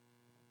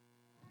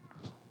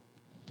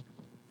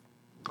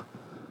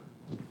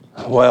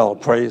Well,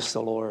 praise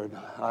the Lord.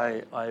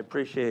 I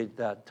appreciate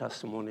that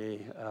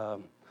testimony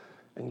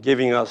and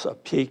giving us a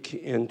peek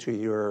into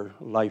your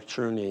life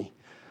journey,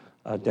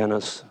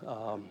 Dennis.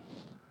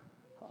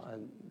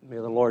 May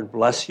the Lord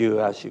bless you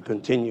as you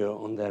continue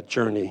on that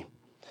journey.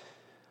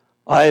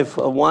 I've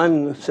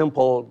one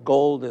simple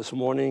goal this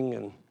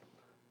morning,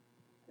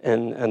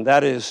 and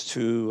that is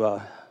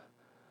to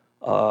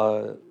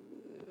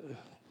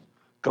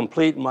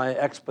complete my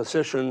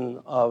exposition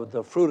of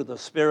the fruit of the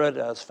Spirit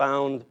as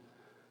found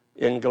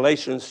in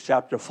Galatians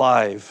chapter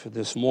 5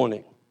 this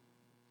morning.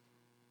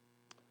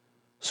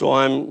 So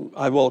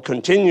I will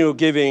continue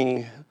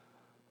giving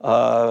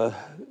attention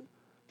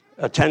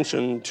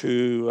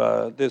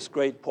to this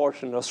great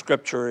portion of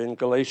Scripture in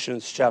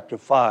Galatians chapter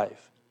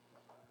 5.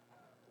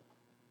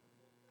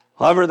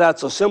 However,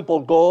 that's a simple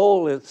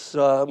goal. It's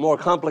more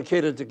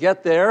complicated to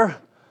get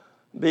there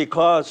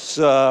because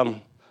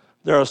there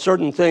are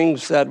certain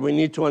things that we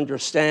need to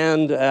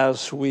understand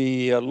as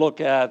we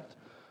look at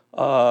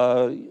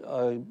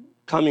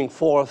coming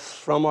forth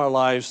from our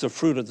lives the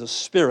fruit of the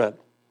Spirit.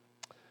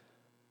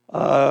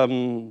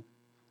 So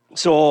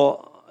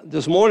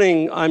this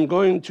morning I'm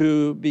going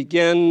to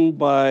begin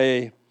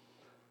by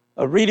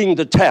reading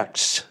the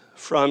text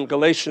from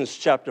Galatians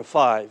chapter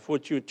 5.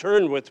 Would you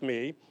turn with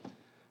me,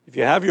 if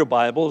you have your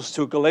Bibles,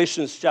 to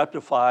Galatians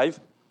chapter 5.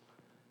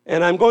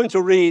 And I'm going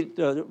to read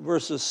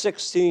verses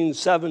 16,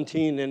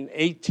 17, and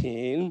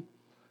 18,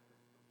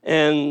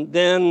 and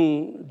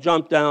then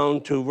jump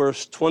down to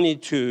verse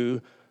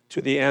 22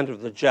 to the end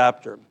of the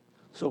chapter.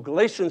 So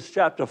Galatians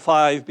chapter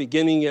 5,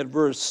 beginning at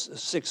verse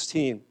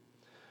 16.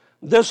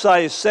 This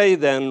I say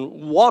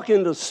then, walk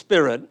in the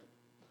Spirit,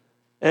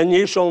 and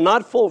ye shall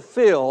not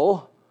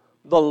fulfill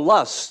the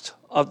lust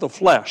of the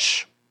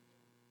flesh.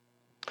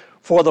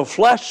 For the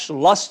flesh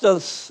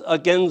lusteth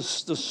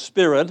against the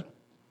Spirit,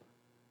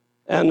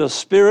 and the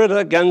Spirit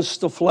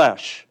against the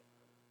flesh.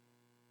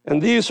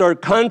 And these are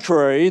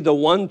contrary the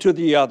one to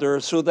the other,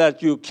 so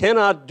that you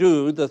cannot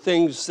do the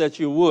things that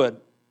you would.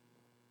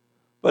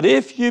 But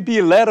if ye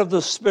be led of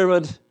the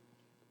Spirit,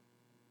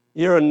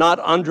 ye are not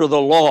under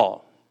the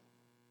law.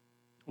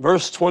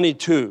 Verse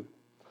 22,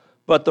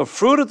 but the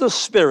fruit of the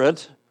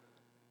Spirit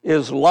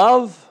is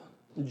love,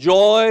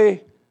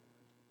 joy,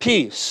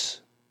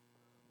 peace,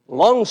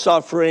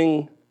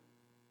 long-suffering,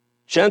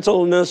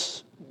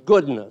 gentleness,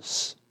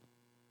 goodness,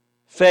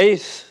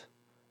 faith,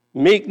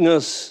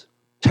 meekness,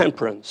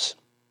 temperance.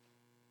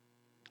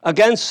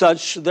 Against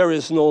such there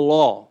is no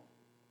law.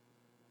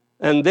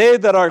 And they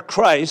that are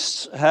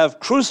Christ's have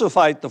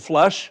crucified the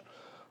flesh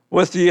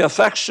with the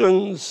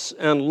affections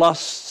and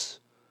lusts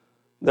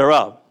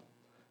thereof.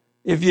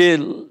 If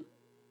ye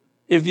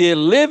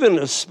live in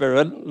the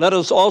Spirit, let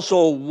us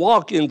also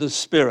walk in the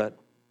Spirit.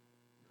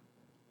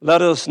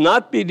 Let us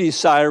not be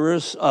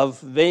desirous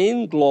of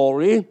vain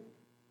glory,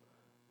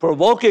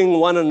 provoking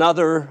one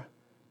another,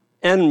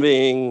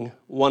 envying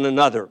one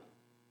another.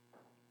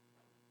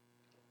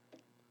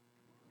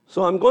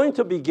 So I'm going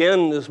to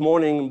begin this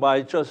morning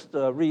by just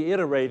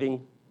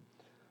reiterating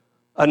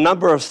a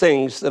number of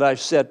things that I've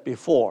said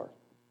before.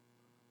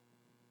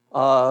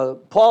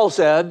 Paul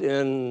said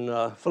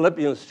in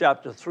Philippians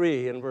chapter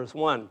 3 and verse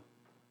 1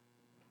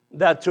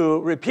 that to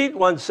repeat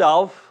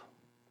oneself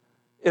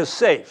is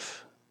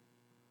safe.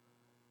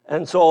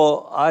 And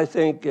so I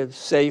think it's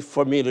safe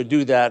for me to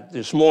do that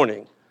this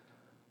morning.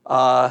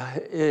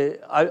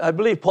 I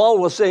believe Paul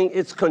was saying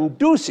it's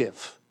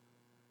conducive.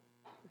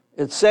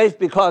 It's safe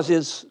because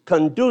it's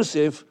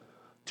conducive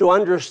to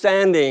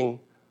understanding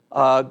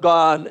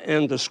God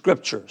and the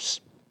Scriptures.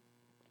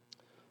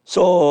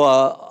 So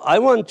I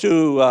want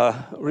to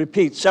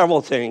repeat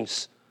several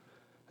things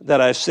that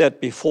I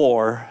said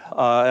before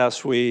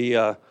as we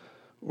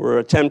were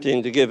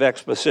attempting to give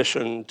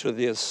exposition to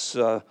this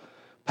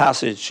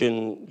passage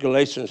in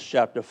Galatians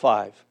chapter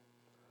 5.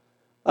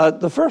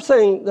 The first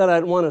thing that I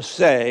want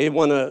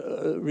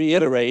to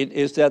reiterate,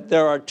 is that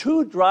there are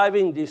two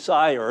driving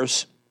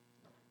desires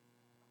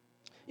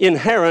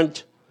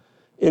inherent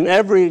in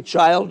every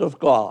child of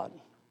God.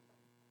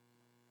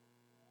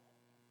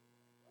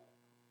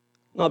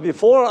 Now,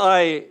 before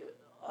I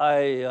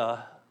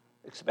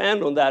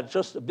expand on that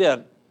just a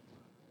bit,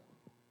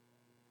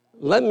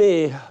 let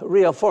me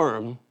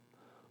reaffirm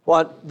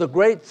what the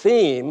great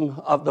theme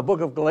of the book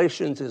of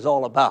Galatians is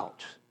all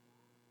about.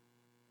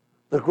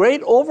 The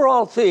great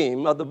overall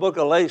theme of the book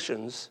of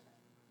Galatians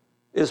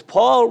is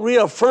Paul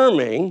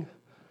reaffirming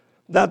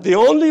that the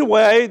only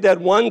way that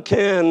one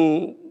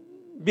can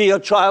be a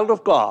child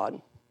of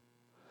God,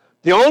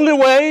 the only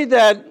way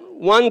that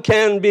one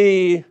can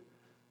be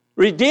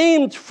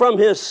redeemed from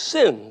his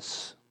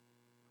sins,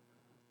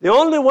 the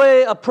only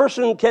way a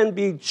person can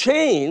be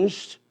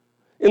changed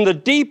in the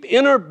deep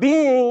inner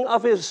being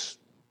of his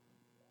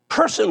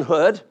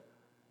personhood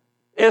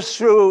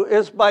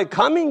is by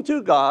coming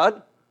to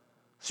God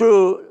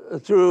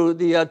through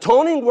the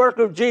atoning work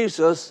of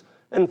Jesus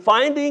and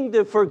finding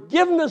the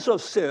forgiveness of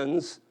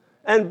sins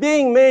and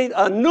being made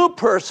a new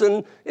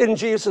person in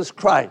Jesus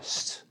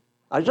Christ.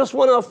 I just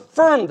want to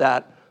affirm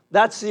that.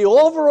 That's the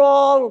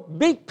overall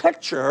big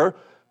picture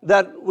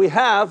that we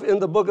have in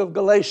the book of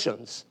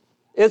Galatians.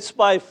 It's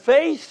by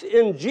faith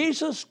in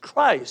Jesus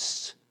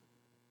Christ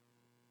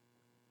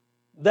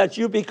that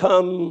you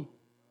become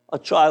a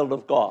child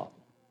of God.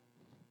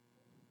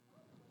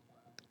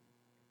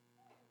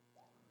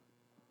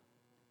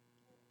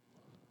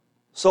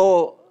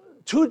 So,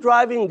 two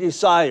driving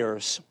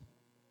desires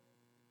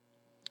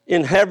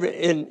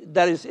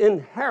that is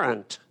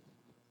inherent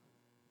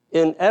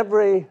in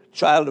every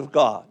child of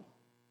God.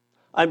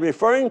 I'm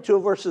referring to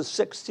verses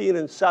 16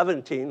 and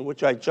 17,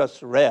 which I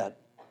just read.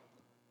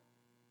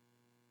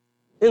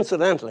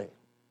 Incidentally,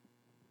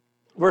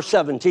 verse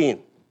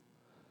 17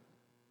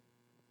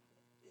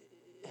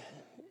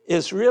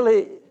 is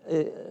really,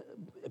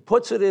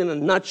 puts it in a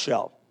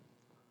nutshell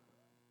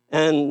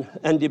and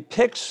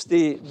depicts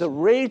the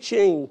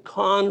raging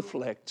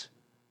conflict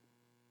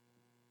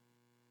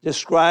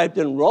described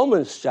in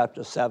Romans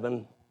chapter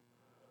 7,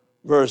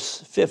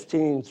 verse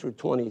 15 through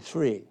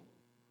 23.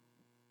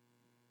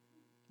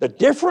 The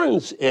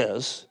difference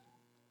is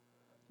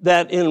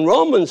that in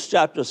Romans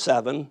chapter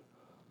 7,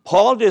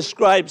 Paul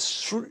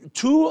describes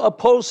two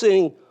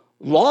opposing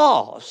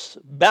laws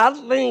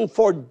battling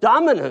for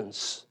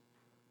dominance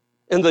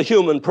in the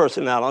human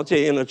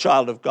personality in a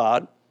child of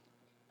God,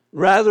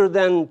 rather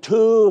than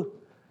two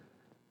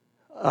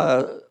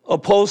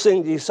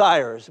opposing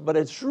desires. But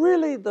it's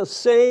really the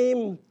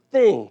same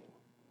thing.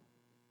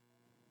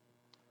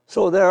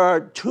 So there are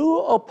two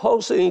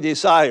opposing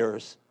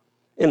desires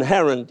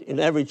inherent in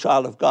every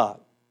child of God.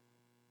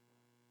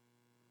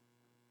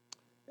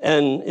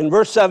 And in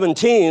verse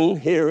 17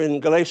 here in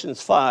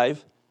Galatians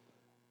 5,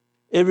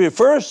 it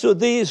refers to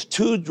these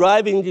two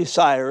driving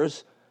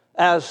desires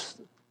as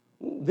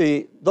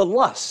the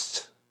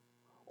lust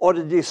or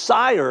the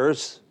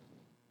desires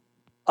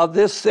of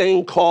this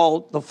thing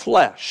called the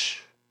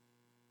flesh.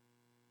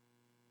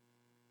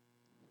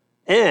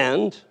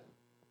 And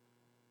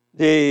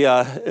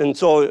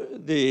so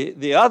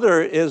the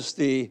other is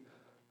the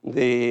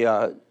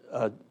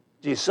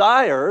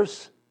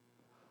desires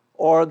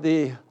or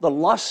the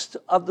lust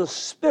of the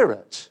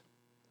Spirit.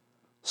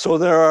 So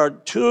there are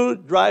two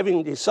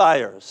driving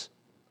desires.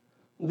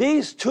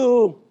 These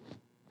two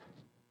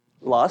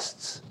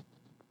lusts,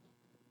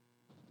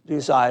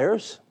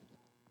 desires,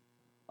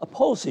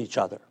 oppose each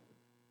other.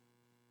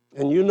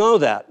 And you know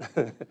that.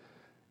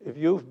 If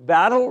you've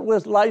battled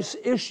with life's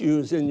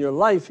issues in your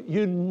life,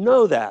 you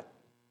know that.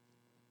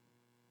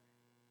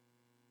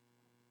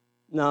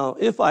 Now,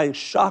 if I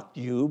shocked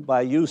you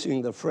by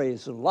using the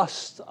phrase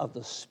lust of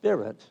the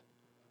Spirit,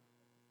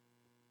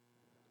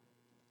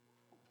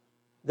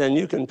 then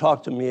you can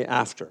talk to me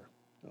after,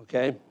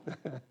 okay?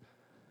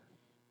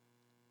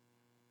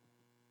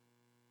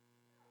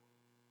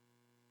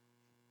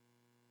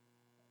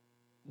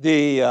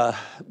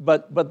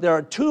 But there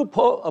are two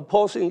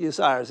opposing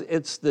desires.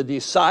 It's the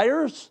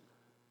desires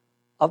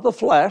of the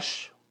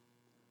flesh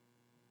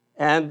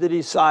and the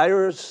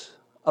desires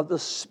of the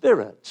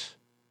Spirit.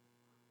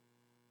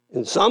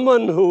 And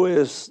someone who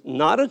is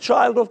not a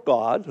child of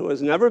God, who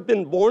has never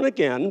been born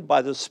again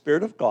by the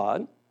Spirit of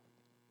God,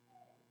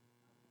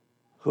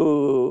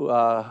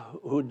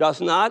 who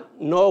does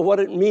not know what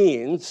it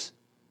means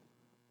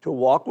to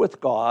walk with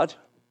God,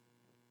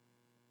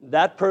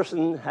 that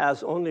person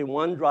has only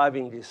one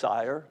driving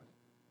desire,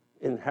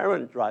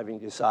 inherent driving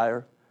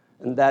desire,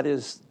 and that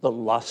is the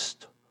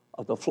lust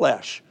of the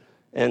flesh.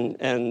 And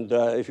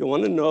if you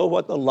want to know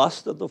what the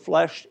lust of the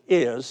flesh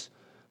is,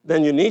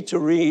 then you need to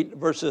read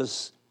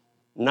verses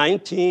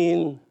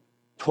 19,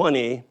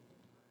 20,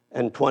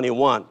 and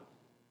 21.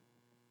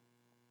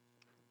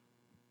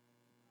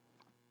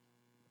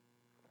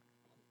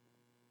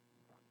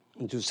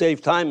 And to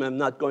save time, I'm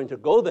not going to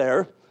go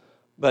there,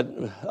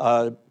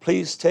 but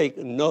please take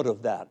note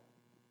of that.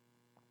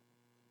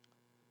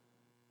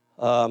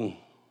 But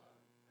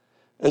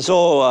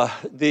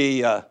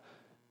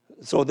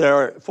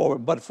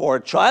for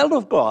a child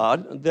of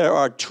God, there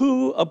are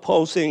two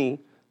opposing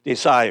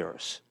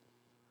desires.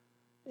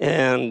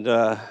 And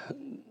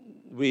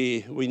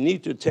we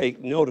need to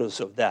take notice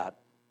of that.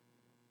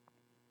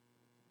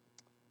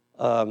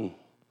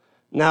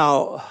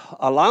 Now,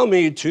 allow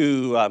me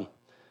to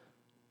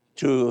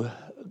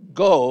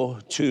go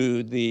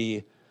to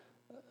the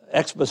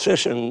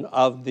exposition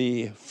of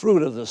the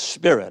fruit of the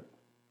Spirit.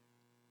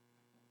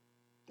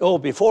 Oh,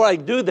 before I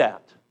do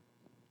that,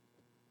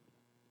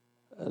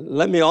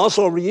 let me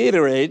also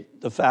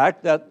reiterate the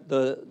fact that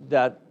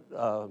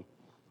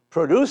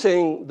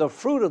producing the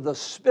fruit of the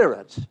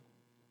Spirit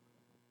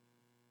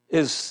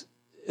is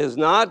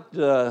not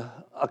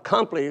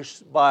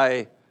accomplished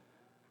by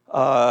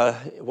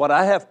what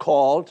I have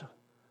called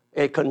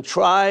a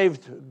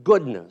contrived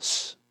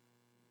goodness.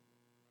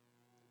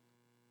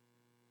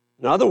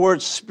 In other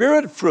words,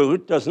 Spirit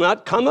fruit does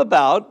not come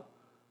about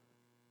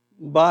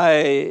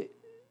by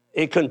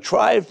a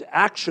contrived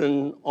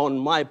action on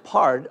my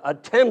part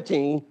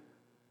attempting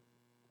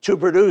to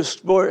produce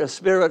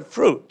Spirit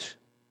fruit.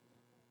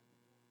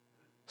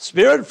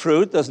 Spirit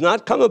fruit does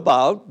not come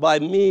about by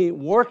me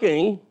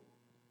working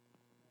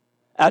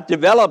at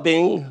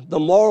developing the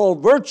moral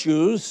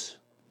virtues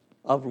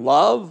of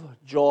love,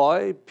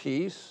 joy,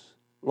 peace,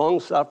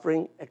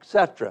 long-suffering,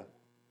 etc.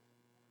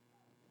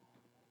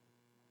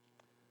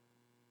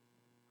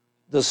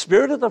 The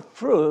spirit of the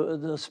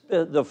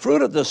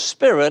fruit of the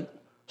Spirit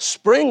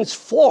springs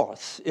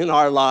forth in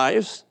our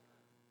lives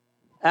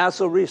as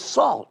a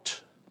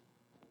result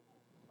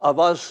of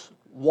us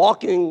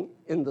walking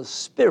in the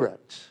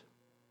Spirit.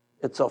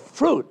 It's a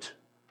fruit,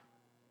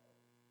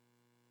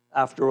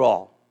 after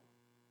all.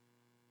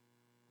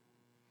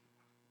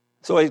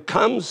 So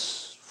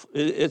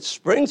it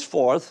springs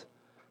forth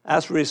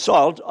as a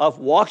result of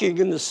walking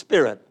in the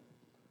Spirit.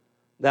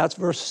 That's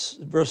verse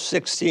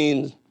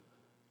 16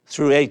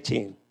 through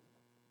 18.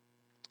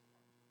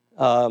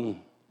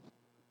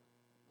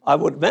 I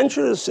would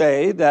venture to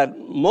say that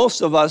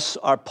most of us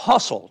are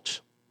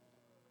puzzled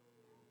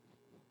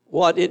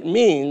what it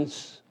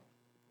means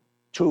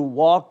to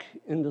walk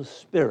in the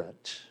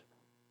Spirit.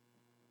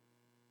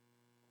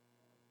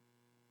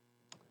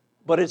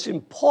 But it's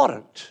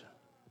important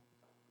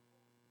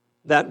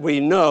that we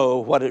know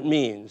what it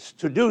means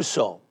to do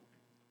so.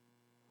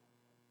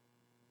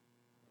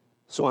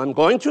 So I'm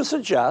going to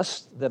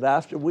suggest that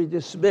after we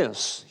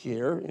dismiss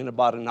here in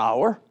about an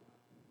hour,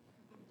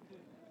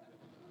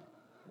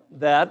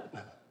 that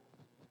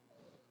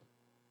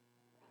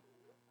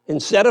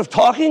instead of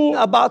talking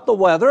about the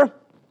weather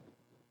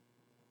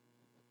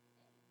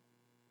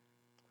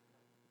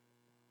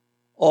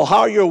or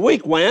how your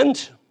week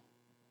went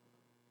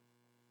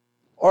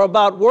or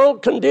about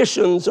world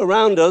conditions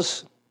around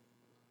us,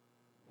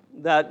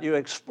 that you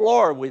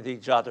explore with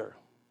each other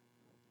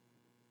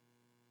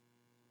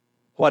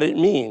what it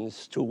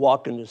means to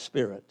walk in the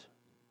Spirit.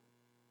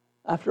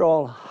 After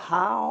all,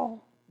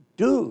 how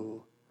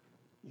do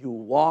you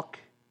walk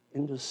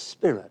in the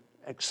Spirit?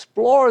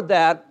 Explore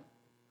that,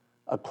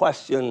 a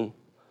question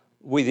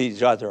with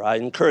each other. I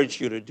encourage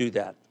you to do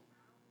that.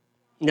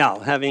 Now,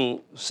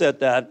 having said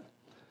that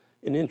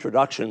in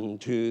introduction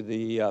to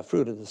the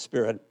fruit of the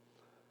Spirit,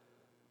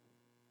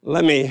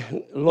 let me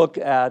look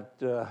at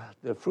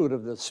the fruit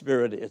of the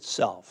Spirit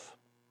itself.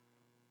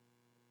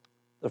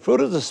 The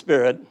fruit of the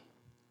Spirit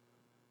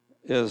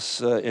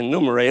is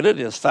enumerated,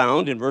 is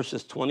found in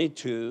verses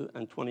 22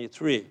 and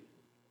 23.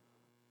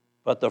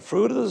 But the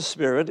fruit of the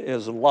Spirit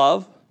is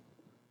love,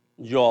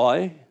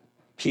 joy,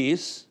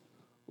 peace,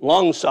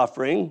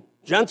 long-suffering,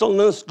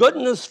 gentleness,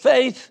 goodness,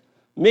 faith,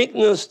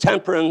 meekness,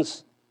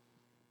 temperance.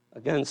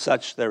 Against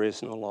such there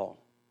is no law.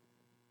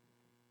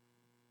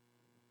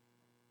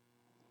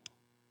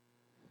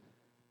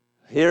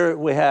 Here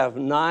we have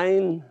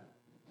 9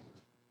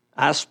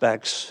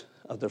 aspects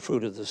of the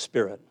fruit of the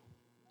Spirit.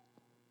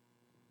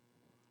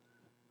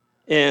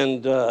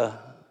 And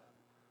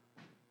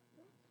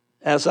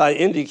as I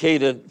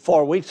indicated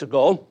 4 weeks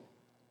ago,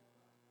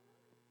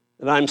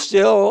 that I'm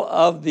still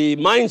of the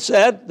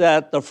mindset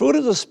that the fruit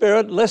of the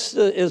Spirit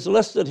is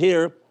listed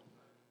here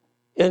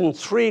in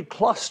 3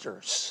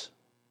 clusters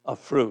of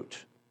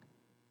fruit.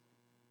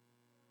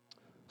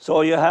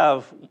 So you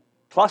have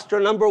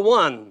cluster number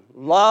 1,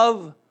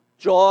 love,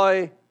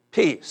 joy,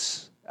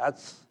 peace.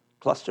 That's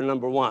cluster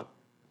number 1.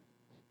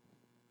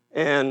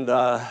 And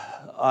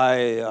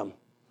I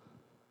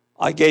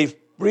gave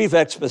brief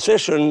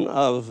exposition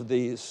of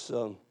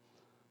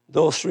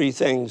those 3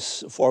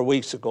 things 4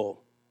 weeks ago.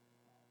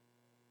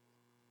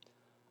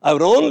 I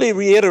would only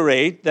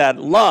reiterate that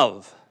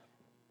love,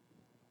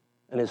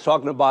 and it's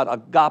talking about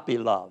agape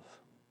love.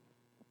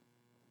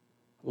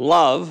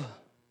 Love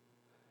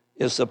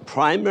is the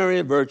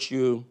primary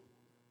virtue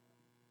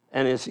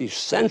and is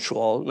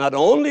essential not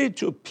only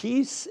to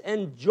peace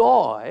and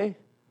joy,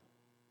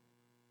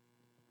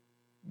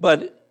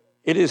 but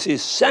it is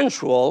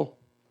essential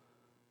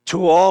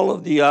to all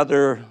of the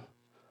other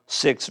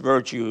 6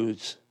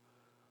 virtues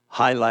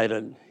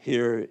highlighted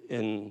here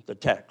in the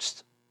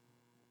text.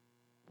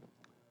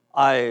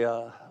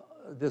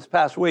 This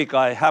past week,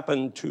 I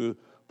happened to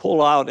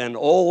pull out an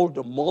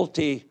old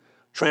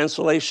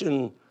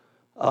multi-translation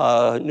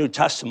New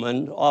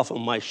Testament off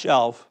of my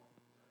shelf,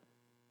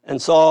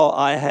 and so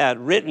I had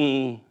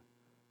written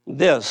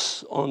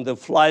this on the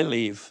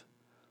flyleaf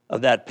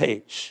of that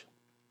page.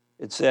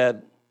 It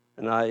said,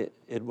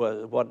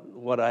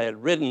 what I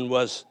had written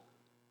was,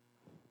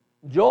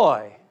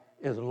 joy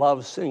is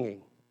love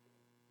singing.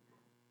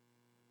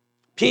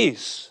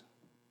 Peace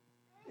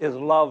is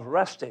love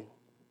resting.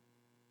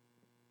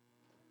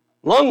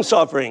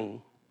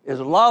 Long-suffering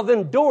is love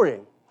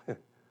enduring.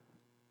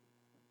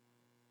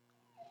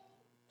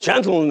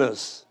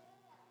 Gentleness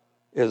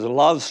is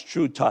love's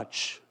true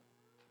touch.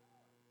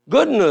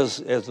 Goodness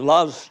is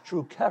love's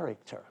true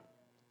character.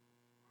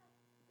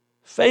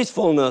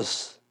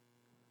 Faithfulness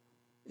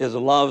is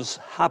love's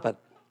habit.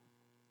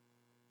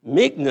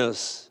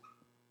 Meekness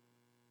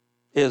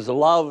is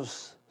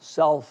love's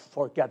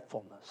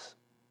self-forgetfulness.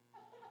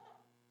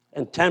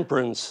 And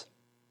temperance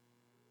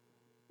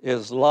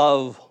is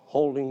love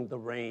holding the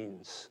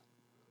reins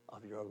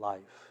of your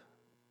life.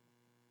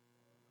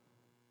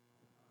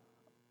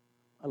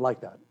 I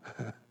like that.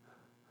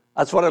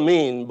 That's what I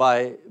mean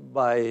by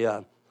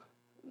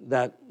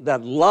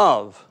that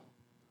love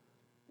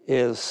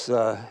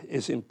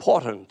is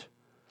important,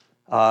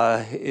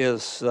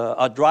 is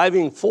a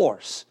driving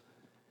force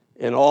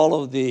in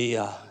all of the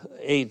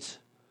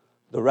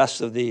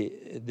rest of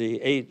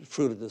the 8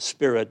 fruit of the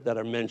Spirit that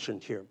are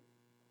mentioned here.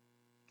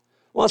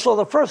 Well, so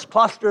the first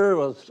cluster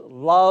was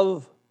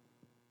love,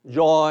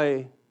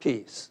 joy,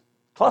 peace.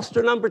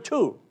 Cluster number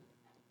 2,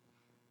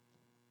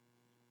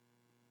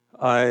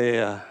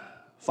 I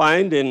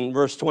find in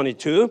verse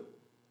 22,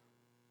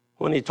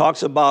 when he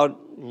talks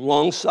about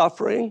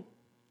long-suffering,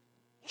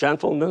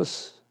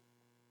 gentleness,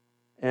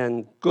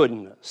 and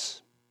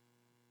goodness.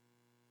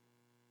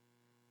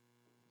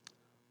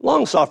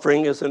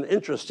 Long-suffering is an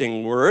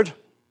interesting word.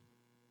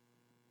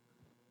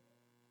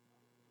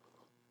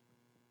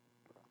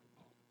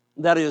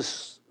 That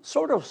is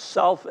sort of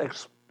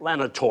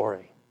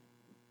self-explanatory.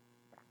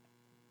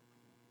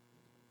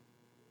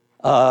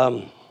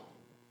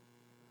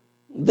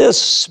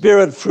 This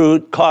spirit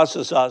fruit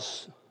causes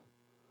us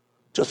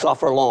to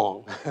suffer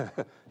long.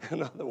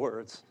 In other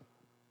words,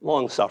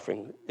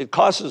 long-suffering. It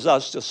causes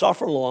us to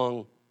suffer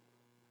long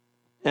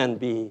and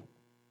be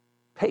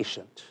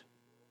patient,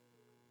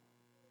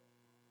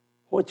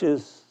 which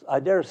is, I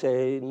dare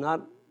say,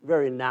 not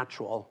very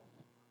natural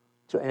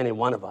to any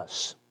one of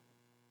us.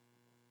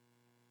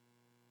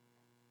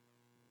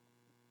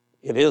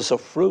 It is a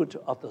fruit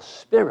of the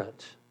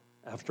Spirit,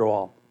 after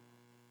all.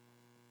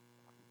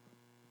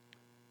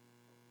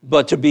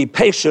 But to be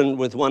patient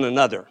with one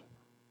another.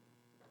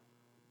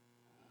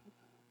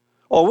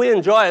 Oh, we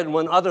enjoy it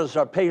when others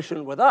are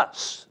patient with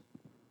us.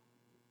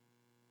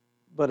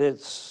 But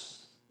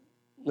it's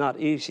not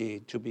easy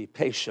to be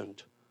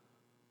patient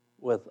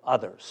with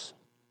others.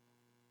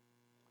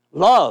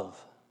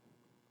 Love,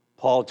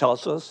 Paul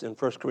tells us in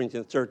 1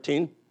 Corinthians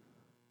 13,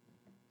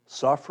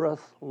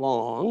 suffereth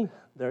long,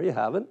 there you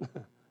have it,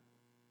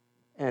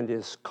 and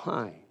is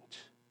kind.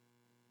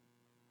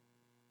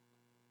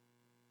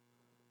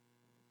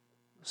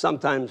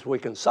 Sometimes we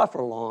can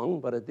suffer long,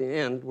 but at the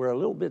end, we're a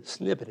little bit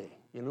snippety.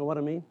 You know what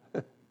I mean?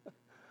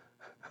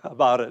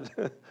 About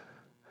it.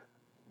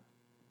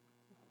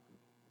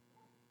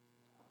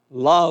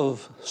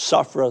 Love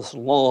suffereth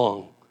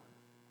long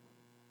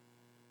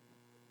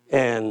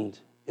and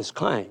is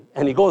kind.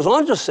 And he goes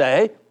on to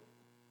say,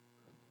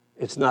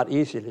 it's not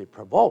easily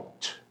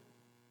provoked.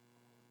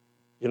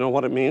 You know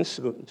what it means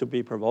to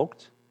be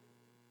provoked?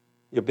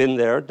 You've been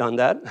there, done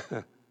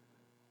that?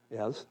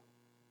 Yes.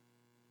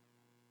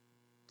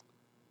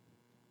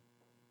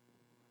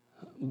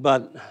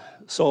 But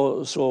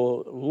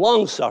so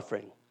long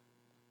suffering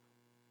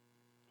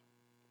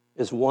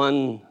is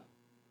one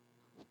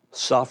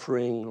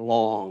suffering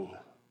long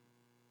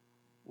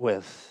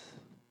with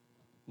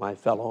my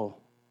fellow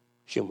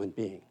human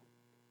being.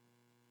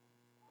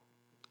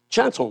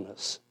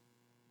 Gentleness.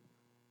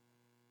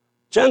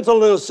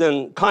 Gentleness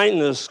and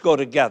kindness go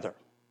together.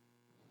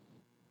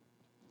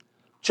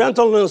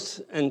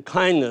 Gentleness and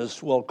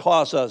kindness will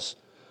cause us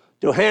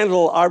to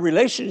handle our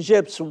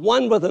relationships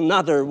one with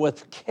another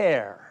with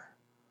care,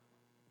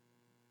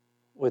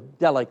 with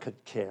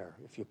delicate care,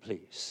 if you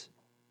please.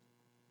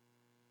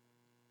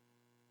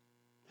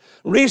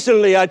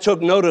 Recently, I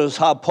took notice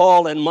how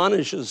Paul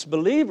admonishes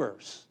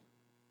believers,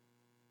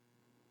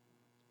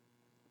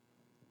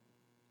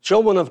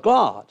 children of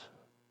God,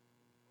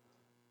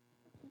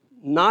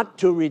 not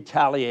to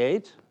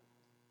retaliate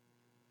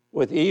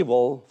with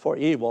evil for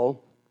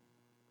evil,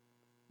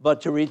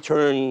 but to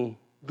return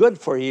good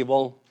for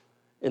evil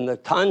in the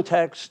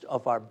context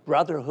of our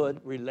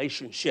brotherhood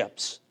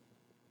relationships.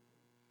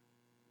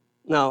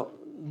 Now,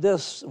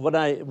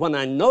 when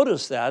I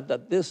noticed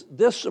that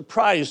this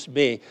surprised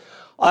me.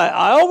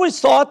 I always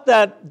thought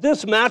that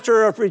this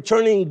matter of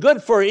returning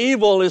good for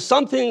evil is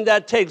something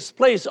that takes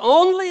place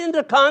only in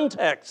the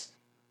context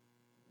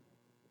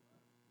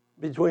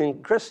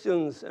between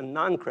Christians and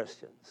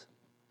non-Christians.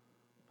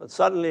 But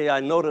suddenly I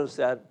noticed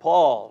that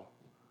Paul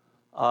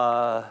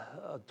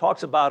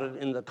talks about it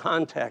in the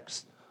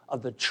context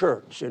of the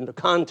church, in the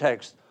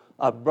context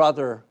of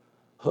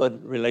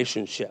brotherhood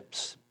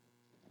relationships.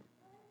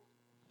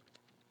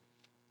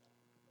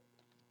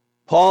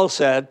 Paul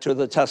said to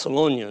the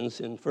Thessalonians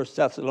in 1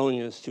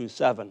 Thessalonians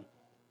 2:7,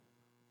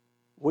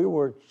 we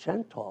were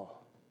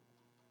gentle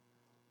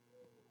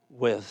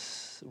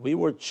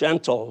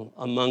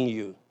among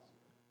you,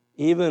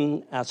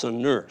 even as a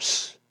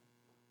nurse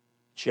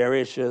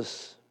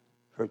cherishes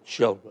her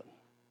children.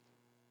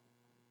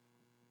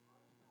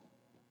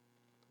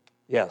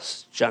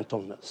 Yes,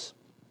 gentleness.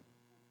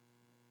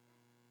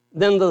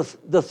 Then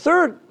the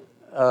third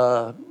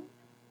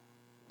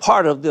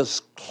part of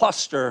this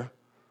cluster,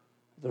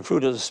 the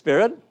fruit of the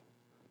Spirit,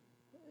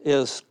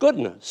 is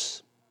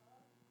goodness,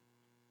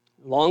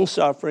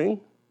 long-suffering,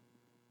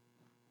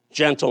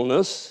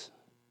 gentleness,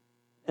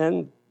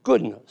 and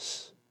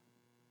goodness.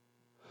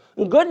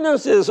 And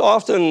goodness is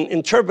often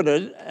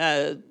interpreted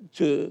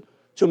to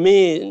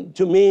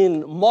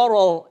mean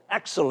moral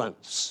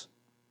excellence.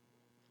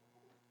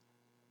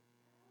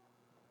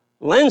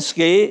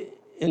 Lenski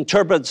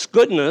interprets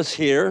goodness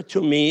here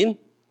to mean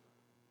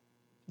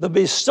the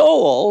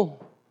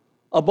bestowal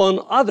upon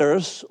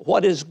others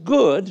what is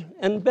good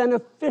and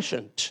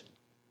beneficent.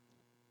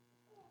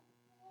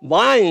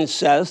 Vine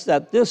says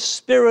that this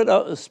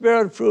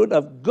spirit fruit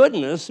of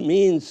goodness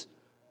means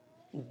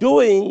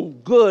doing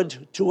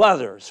good to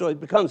others. So it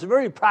becomes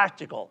very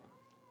practical.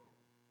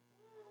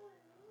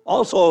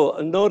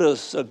 Also,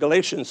 notice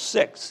Galatians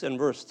 6 and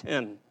verse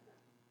 10.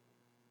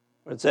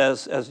 It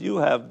says, as we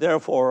have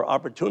therefore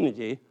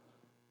opportunity,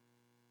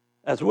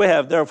 let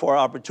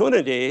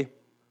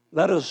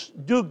us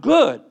do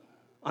good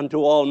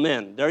unto all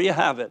men. There you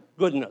have it,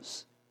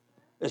 goodness,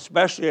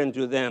 especially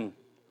unto them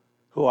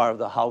who are of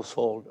the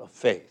household of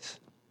faith.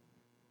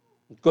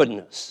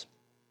 Goodness.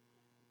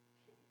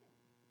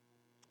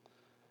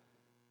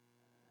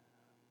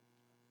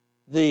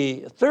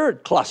 The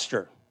third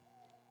cluster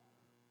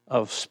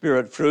of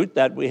spirit fruit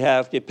that we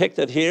have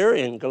depicted here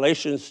in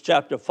Galatians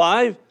chapter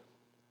 5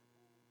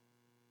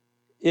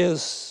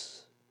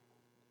 is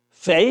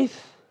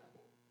faith,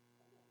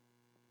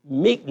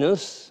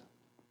 meekness,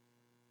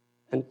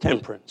 and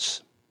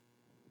temperance.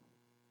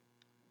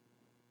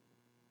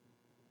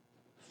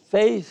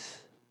 Faith,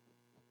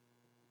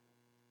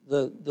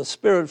 the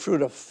spirit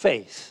fruit of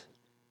faith.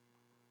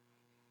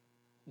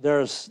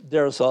 There's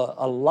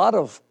a lot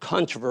of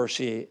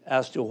controversy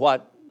as to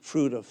what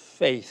fruit of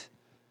faith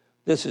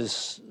this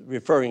is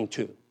referring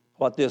to,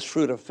 what this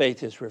fruit of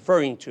faith is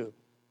referring to.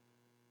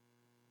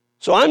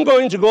 So I'm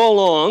going to go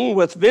along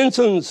with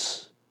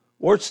Vincent's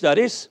word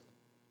studies,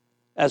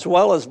 as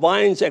well as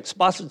Vine's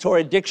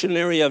expository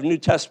dictionary of New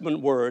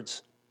Testament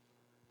words,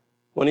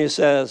 when he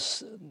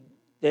says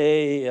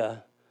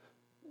when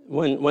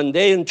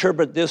they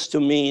interpret this to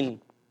mean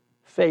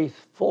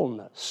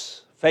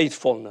faithfulness,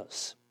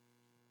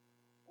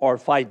 or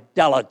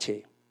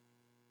fidelity,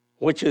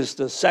 which is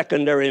the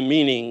secondary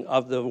meaning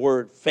of the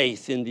word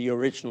faith in the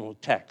original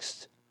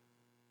text.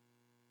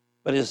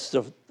 But it's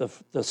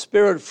the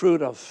spirit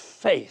fruit of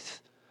faith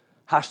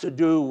has to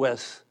do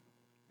with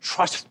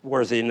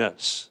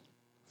trustworthiness,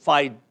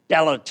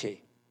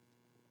 fidelity.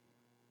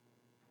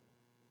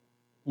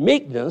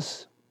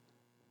 Meekness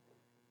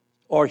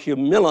or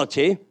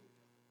humility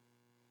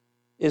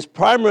is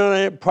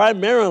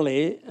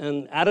primarily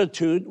an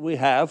attitude we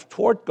have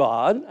toward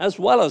God as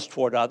well as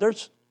toward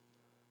others.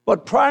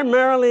 But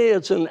primarily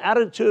it's an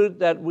attitude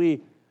that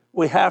we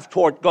have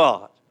toward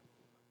God,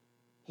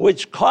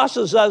 which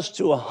causes us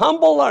to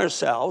humble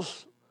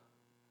ourselves,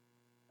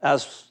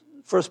 as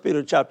 1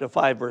 Peter chapter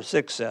 5, verse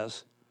 6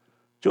 says,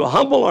 to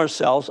humble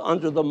ourselves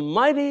under the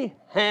mighty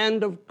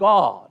hand of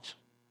God.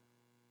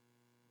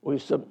 We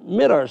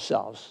submit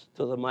ourselves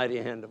to the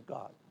mighty hand of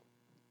God,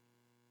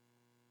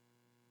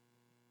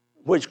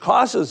 which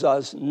causes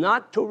us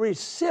not to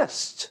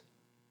resist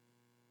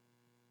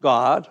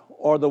God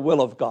or the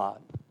will of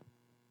God.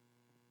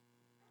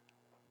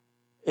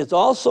 It's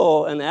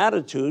also an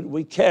attitude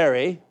we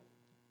carry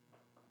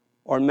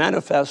or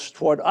manifest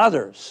toward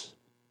others,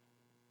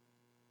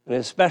 and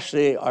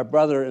especially our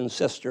brother and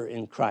sister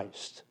in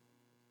Christ.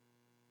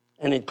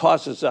 And it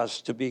causes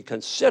us to be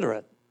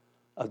considerate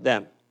of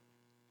them.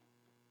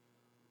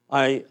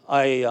 I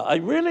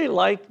really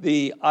like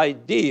the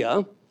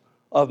idea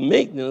of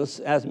meekness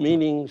as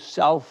meaning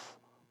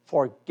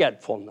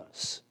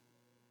self-forgetfulness.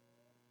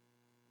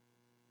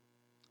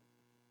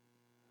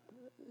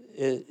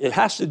 It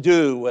has to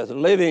do with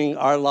living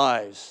our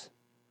lives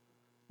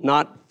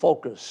not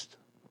focused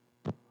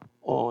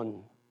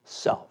on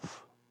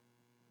self,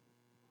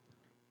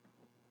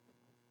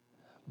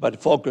 but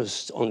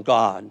focused on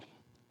God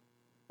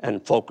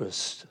and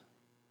focused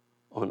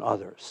on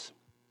others.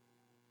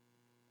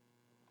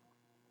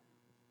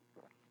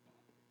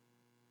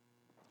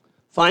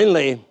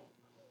 Finally,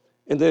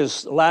 in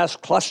this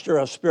last cluster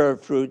of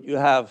spirit fruit, you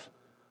have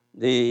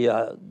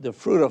the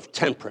fruit of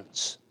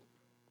temperance.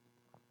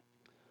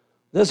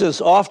 This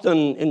is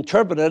often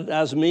interpreted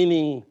as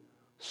meaning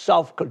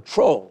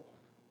self-control.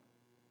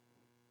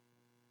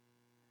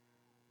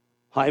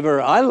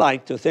 However, I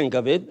like to think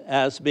of it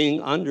as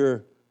being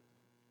under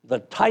the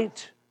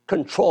tight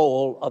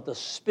control of the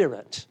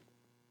Spirit.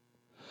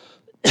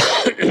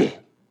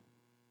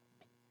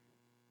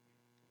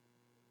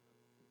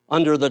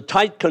 Under the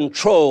tight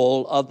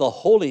control of the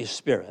Holy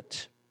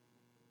Spirit.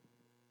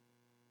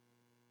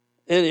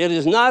 It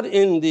is not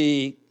in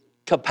the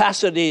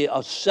capacity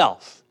of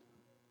self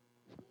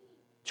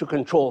to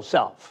control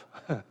self,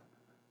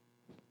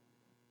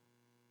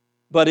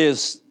 but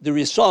is the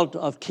result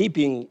of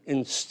keeping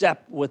in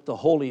step with the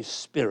Holy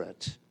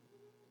Spirit.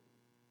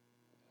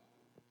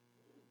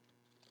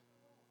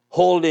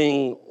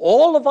 Holding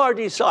all of our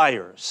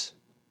desires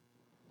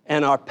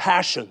and our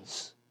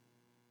passions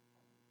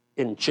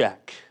in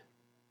check.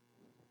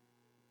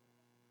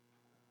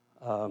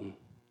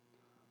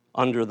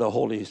 Under the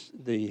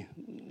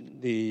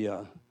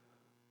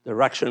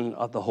direction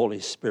of the Holy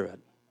Spirit.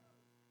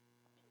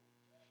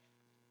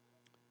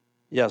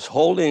 Yes,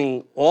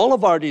 holding all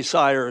of our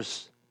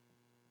desires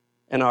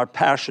and our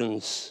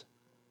passions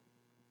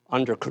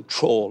under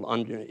control,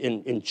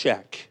 in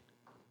check.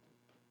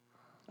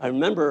 I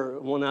remember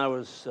when I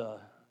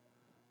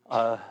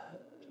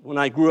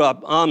grew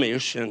up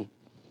Amish, and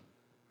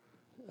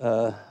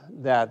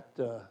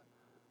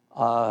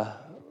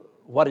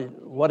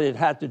what it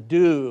had to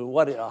do,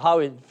 how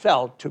it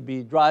felt to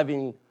be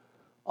driving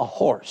a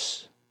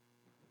horse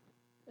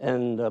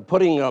and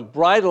putting a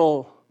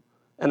bridle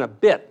and a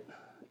bit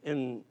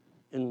in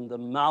the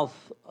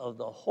mouth of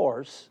the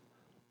horse,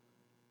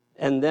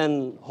 and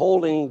then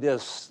holding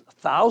this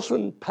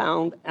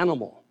 1,000-pound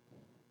animal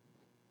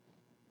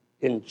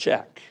in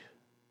check.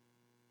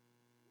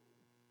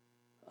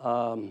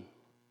 And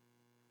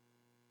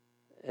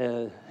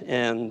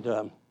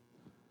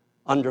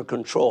under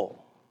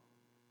control.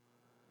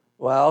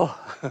 Well,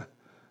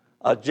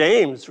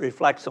 James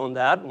reflects on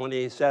that when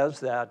he says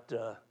that,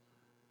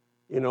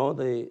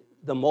 the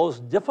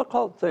most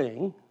difficult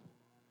thing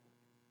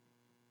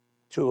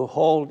to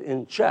hold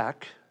in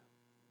check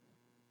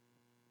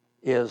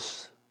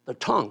is the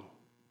tongue.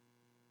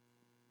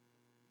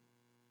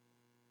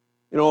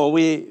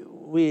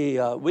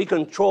 We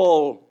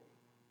control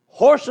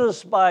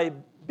horses by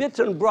bit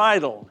and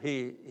bridle,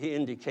 he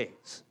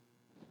indicates.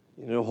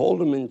 Hold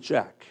them in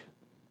check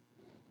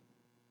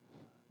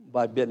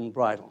by bit and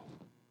bridle.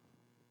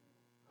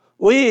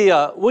 We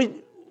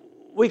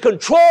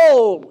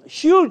control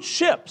huge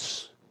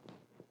ships,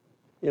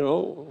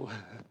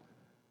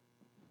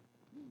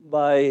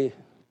 by,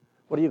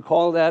 what do you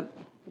call that?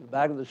 The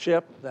back of the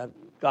ship, that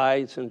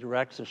guides and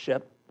directs the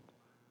ship.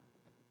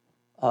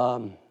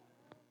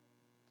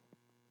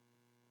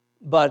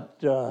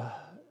 But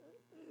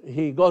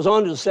he goes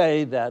on to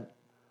say that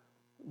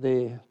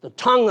the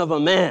tongue of a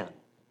man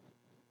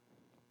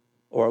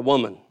or a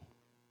woman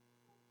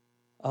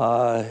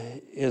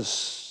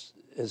is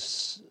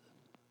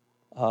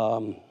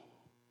a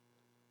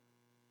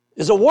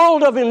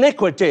world of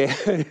iniquity,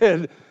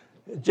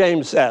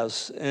 James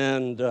says,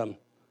 and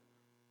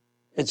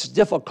it's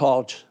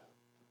difficult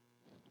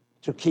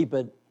to keep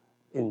it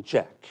in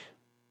check.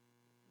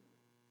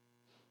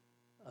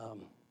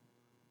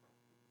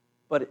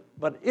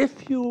 But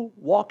if you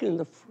walk in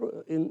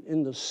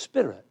the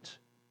Spirit,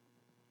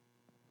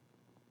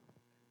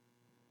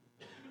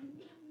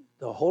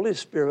 the Holy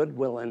Spirit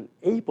will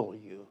enable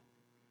you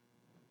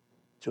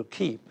to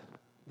keep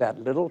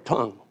that little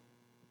tongue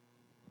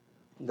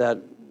that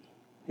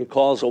he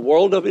calls a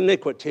world of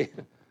iniquity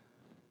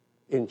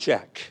in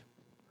check.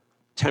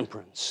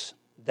 Temperance.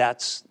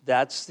 That's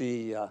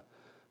the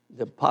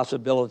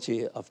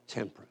possibility of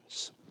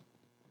temperance.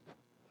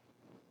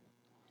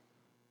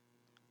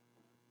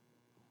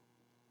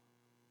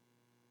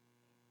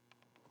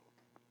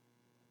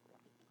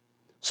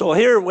 So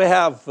here we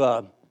have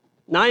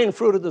 9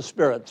 fruit of the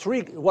Spirit,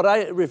 what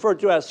I refer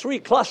to as 3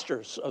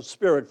 clusters of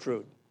Spirit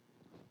fruit.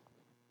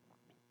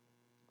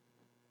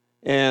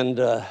 And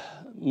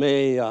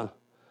may the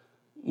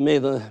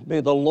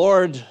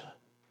Lord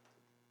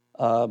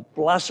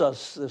bless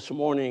us this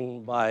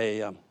morning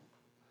by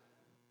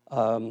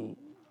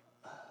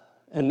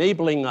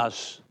enabling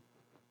us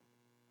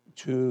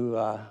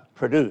to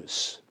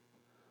produce,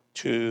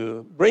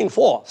 to bring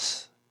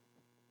forth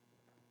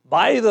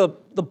by the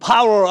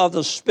power of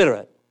the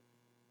Spirit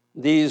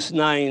these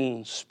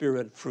 9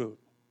 Spirit fruit.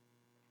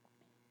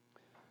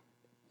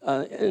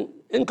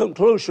 In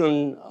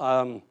conclusion,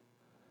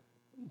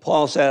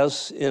 Paul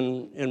says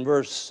in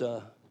verse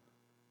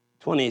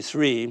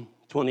 23,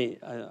 in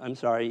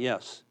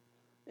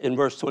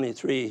verse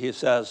 23, he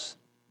says,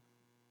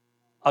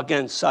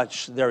 against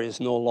such there is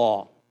no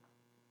law.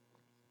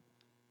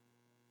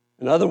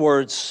 In other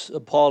words,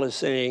 Paul is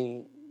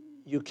saying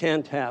you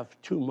can't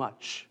have too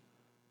much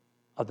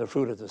of the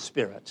fruit of the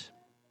Spirit.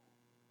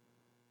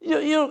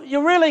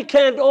 You really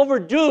can't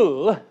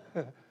overdo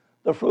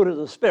the fruit of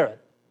the Spirit.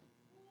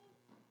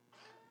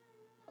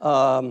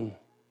 While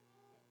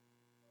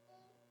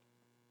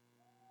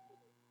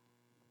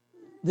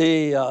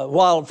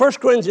 1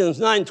 Corinthians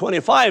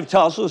 9:25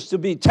 tells us to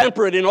be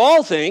temperate in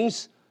all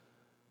things,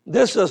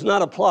 this does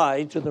not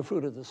apply to the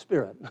fruit of the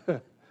Spirit.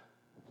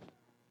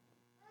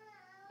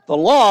 The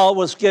law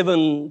was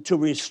given to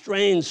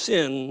restrain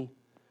sin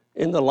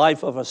in the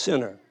life of a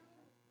sinner.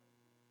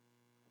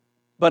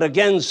 But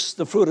against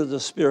the fruit of the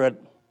Spirit,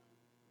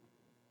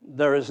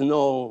 there is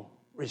no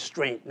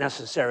restraint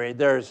necessary.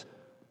 There is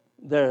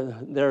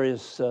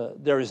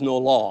no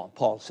law,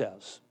 Paul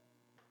says.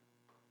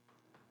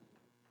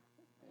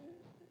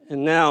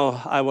 And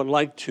now I would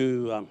like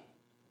to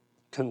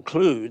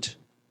conclude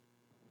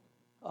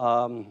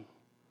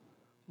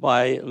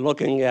by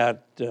looking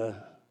at the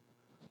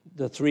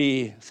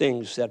 3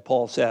 things that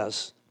Paul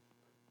says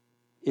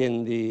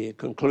in the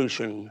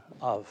conclusion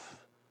of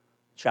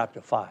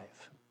chapter 5,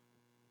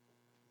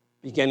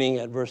 beginning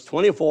at verse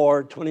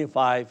 24,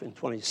 25, and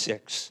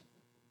 26.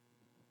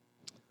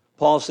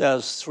 Paul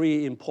says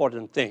 3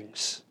 important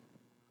things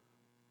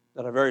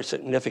that are very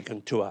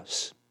significant to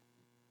us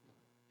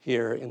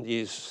here in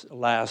these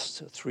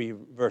last 3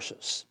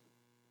 verses.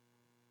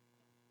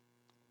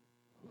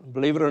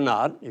 Believe it or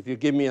not, if you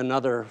give me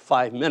another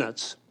 5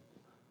 minutes,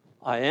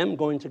 I am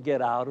going to get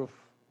out of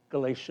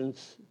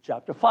Galatians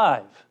chapter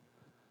 5.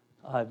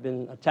 I've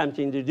been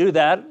attempting to do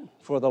that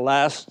for the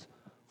last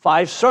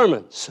 5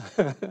 sermons.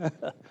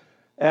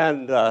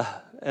 And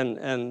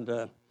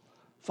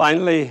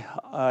Finally,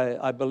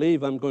 I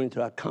believe I'm going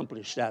to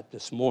accomplish that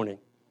this morning.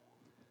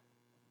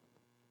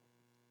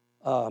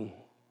 But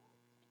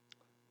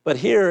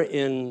here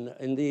in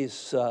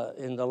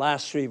the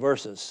last three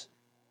verses,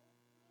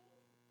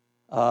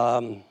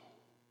 Paul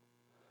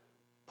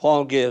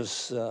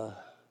gives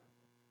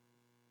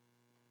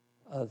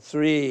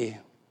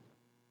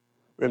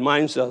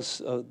reminds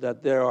us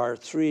that there are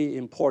three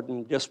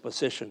important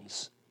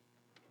dispositions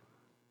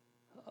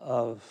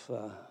of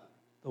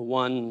the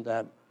one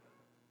that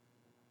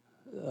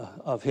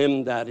of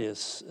him that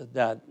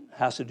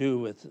has to do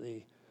with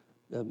the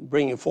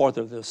bringing forth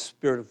of the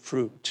spirit of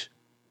fruit.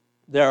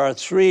 There are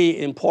three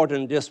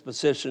important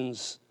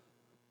dispositions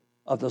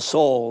of the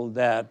soul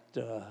that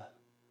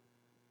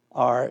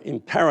are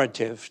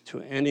imperative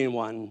to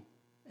anyone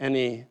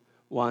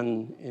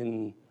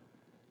in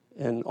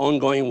an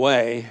ongoing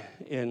way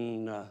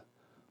in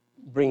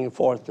bringing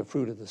forth the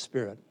fruit of the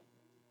Spirit.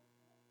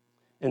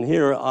 And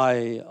here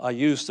I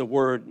use the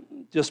word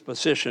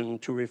disposition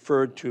to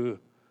refer to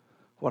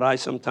what I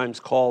sometimes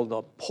call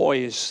the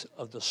poise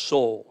of the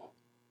soul,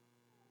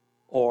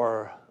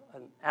 or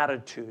an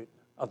attitude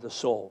of the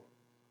soul.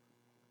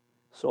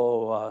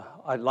 So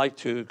I'd like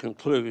to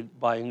conclude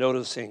by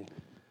noticing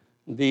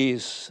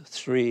these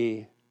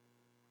three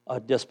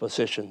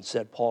dispositions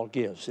that Paul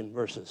gives in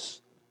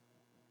verses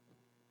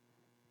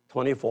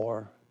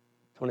 24,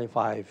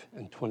 25,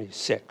 and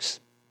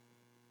 26.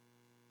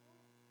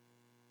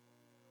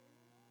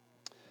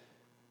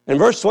 In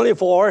verse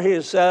 24,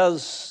 he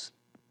says,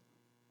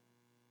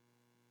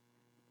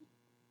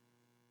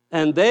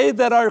 "And they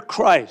that are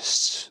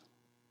Christ's,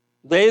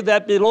 they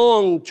that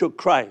belong to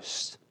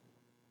Christ,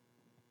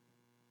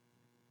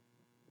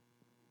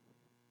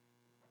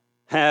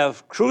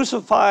 have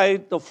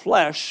crucified the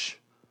flesh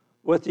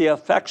with the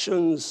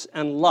affections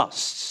and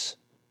lusts."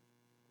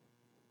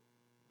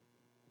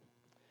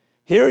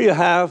 Here you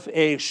have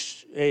a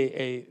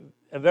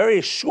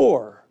very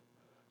sure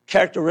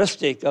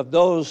characteristic of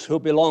those who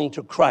belong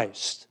to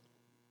Christ.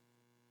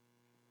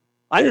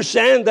 I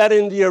understand that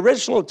in the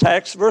original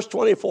text, verse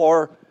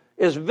 24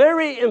 is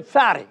very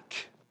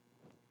emphatic.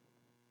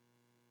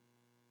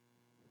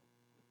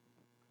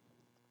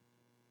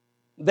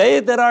 They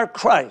that are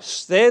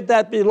Christ, they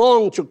that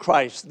belong to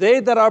Christ, they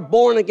that are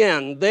born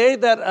again, they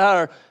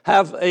that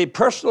have a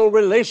personal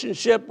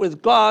relationship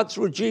with God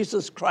through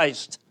Jesus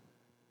Christ.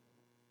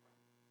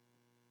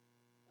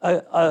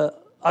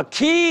 A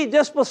key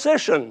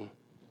disposition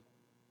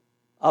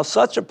of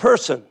such a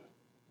person,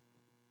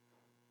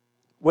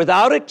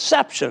 without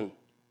exception,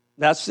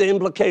 that's the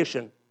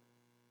implication.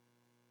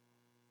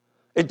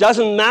 It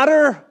doesn't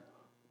matter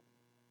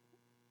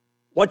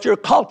what your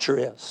culture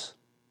is.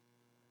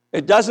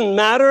 It doesn't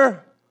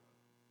matter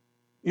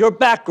your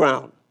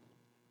background.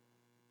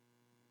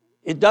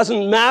 It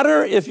doesn't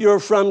matter if you're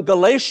from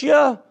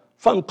Galatia,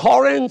 from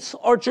Corinth,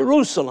 or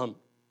Jerusalem.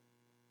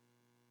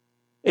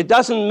 It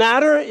doesn't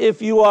matter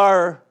if you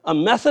are a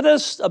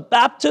Methodist, a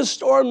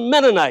Baptist, or a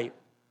Mennonite.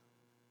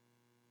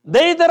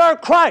 They that are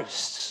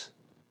Christ's,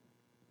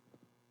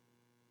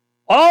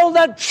 all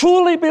that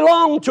truly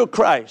belong to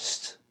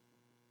Christ,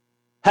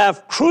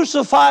 have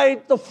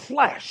crucified the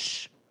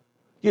flesh.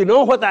 You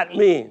know what that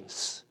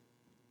means.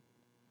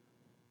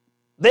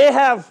 They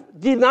have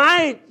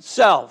denied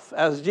self,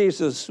 as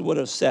Jesus would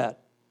have said.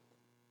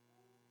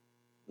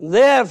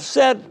 They have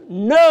said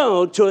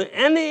no to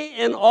any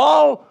and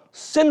all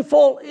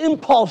sinful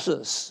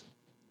impulses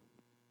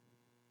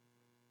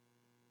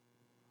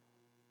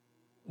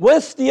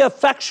with the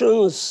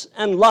affections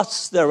and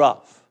lusts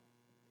thereof.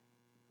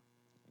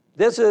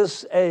 This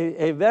is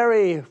a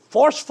very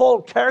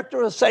forceful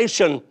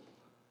characterization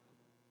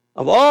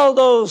of all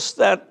those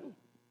that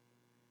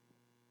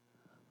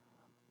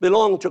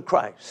belong to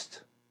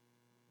Christ.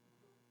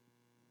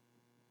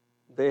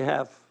 They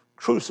have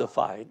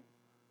crucified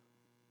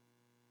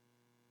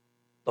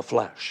the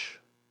flesh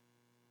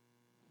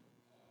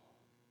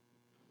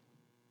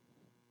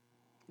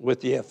with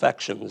the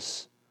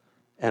affections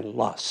and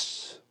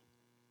lusts.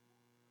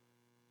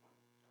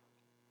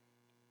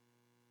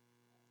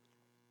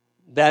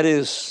 That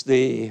is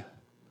the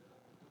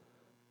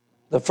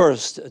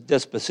first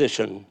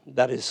disposition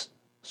that is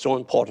so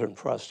important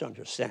for us to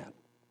understand.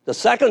 The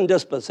second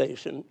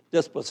disposition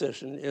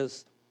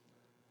is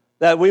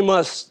that we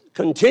must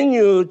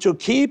continue to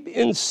keep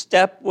in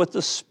step with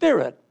the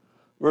Spirit,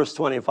 verse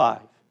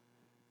 25.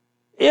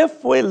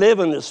 If we live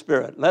in the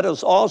Spirit, let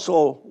us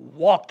also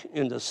walk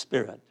in the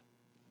Spirit.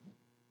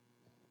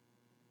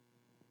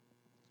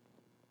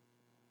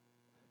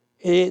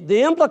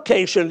 The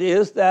implication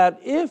is that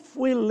if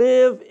we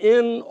live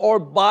in or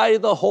by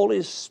the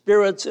Holy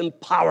Spirit's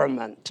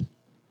empowerment,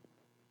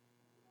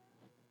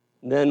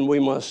 then we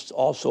must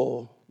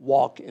also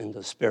walk in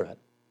the Spirit.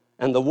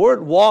 And the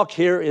word walk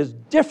here is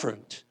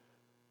different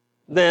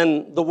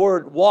than the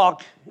word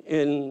walk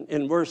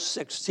in verse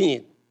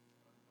 16.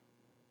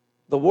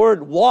 The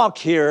word walk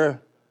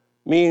here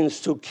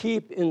means to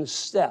keep in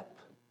step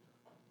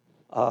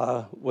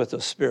with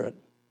the Spirit.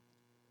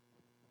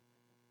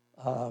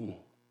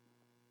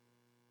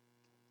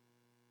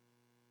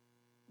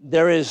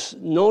 there is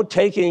no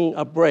taking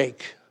a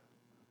break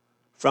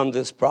from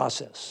this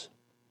process.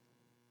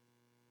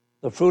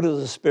 The fruit of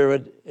the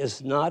Spirit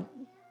is not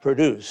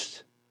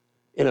produced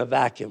in a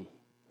vacuum.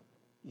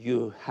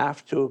 You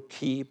have to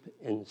keep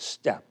in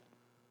step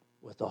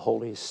with the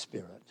Holy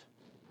Spirit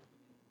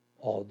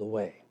all the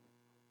way.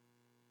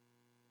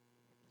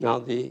 Now,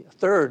 the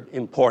third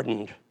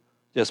important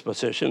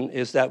disposition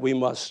is that we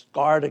must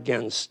guard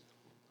against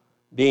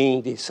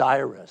being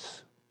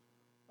desirous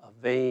of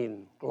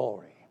vain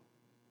glory.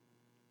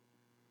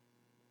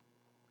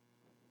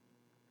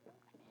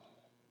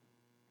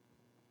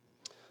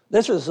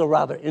 This is a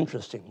rather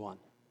interesting one.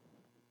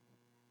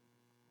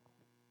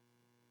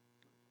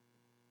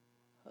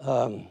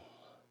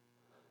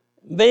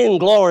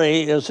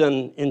 Vainglory is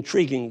an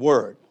intriguing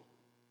word.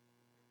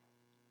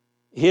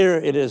 Here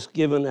it is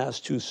given as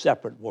two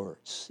separate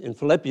words. In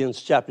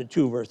Philippians chapter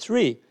 2, verse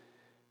 3,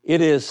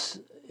 it is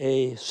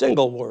a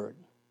single word.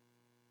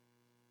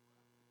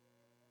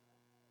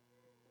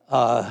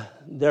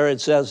 There it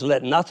says,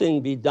 let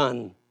nothing be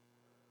done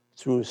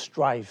through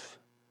strife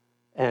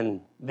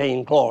and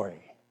vainglory.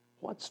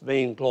 What's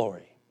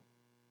vainglory?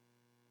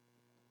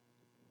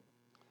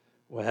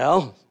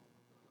 Well,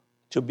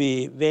 to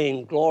be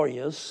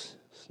vainglorious,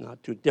 it's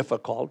not too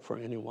difficult for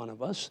any one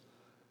of us.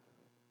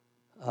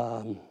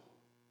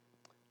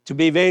 To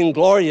be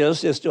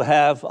vainglorious is to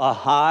have a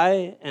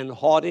high and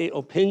haughty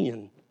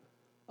opinion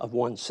of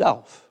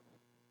oneself,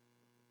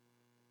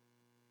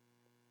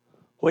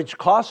 which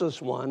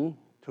causes one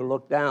to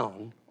look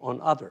down on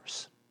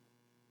others.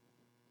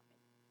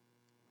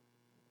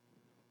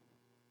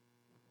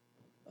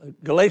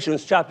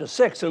 Galatians chapter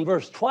 6 and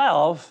verse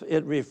 12,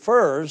 it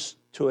refers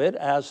to it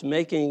as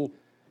making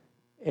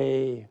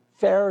a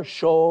fair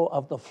show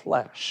of the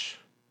flesh.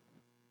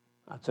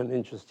 That's an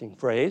interesting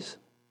phrase.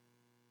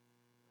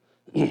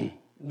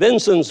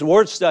 Vinson's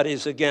word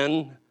studies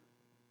again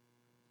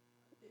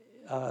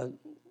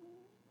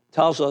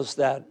tells us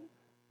that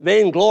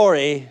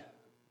vainglory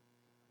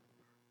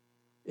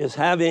is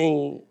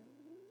having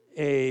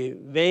a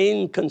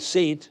vain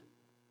conceit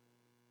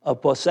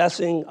of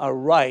possessing a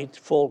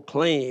rightful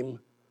claim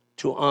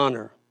to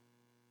honor.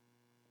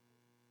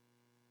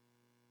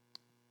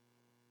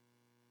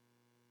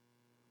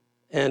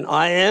 And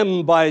I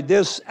am by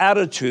this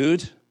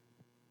attitude,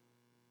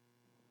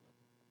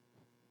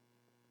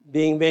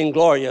 being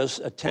vainglorious,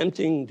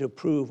 attempting to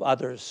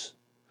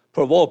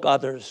provoke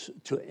others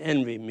to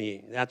envy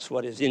me. That's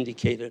what is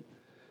indicated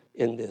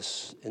in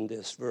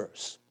this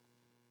verse.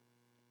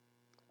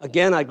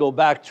 Again, I go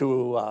back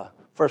to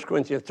 1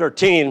 Corinthians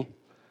 13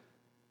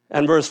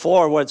 and verse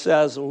 4, where it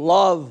says,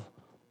 love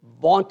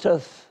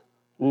vaunteth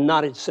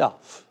not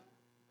itself.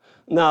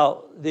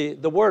 Now, the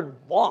word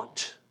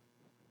vaunt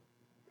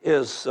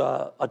is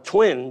a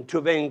twin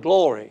to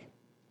vainglory.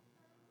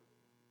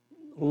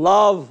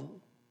 Love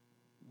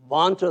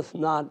vaunteth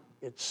not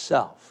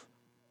itself,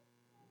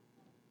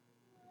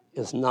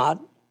 is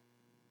not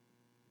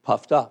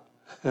puffed up.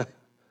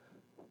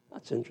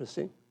 That's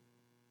interesting.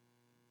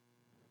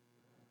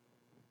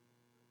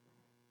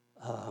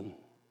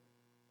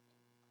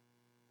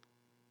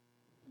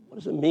 What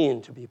does it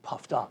mean to be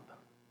puffed up?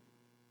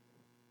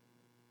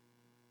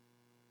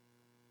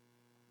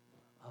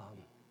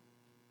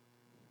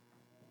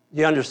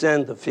 You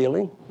understand the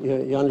feeling?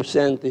 You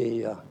understand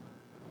the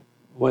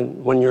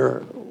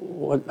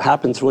what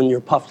happens when you're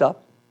puffed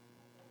up?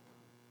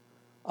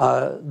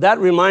 That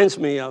reminds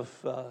me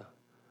of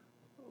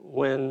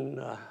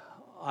when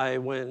I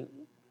went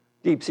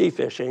deep sea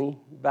fishing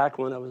back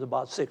when I was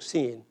about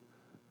 16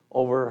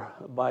 over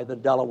by the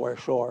Delaware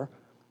shore.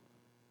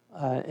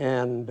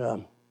 And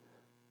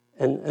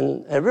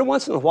every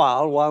once in a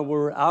while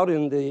we're out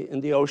in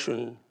the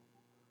ocean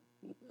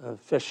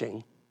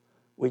fishing,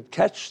 we'd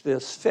catch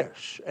this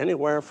fish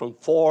anywhere from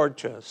 4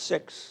 to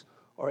 6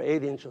 or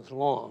 8 inches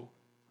long.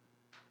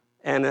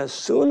 And as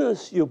soon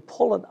as you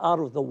pull it out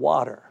of the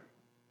water,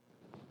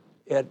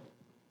 it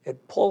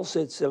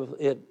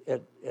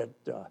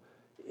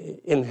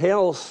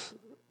inhales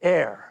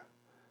air,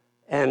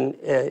 and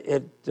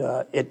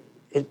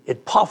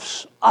it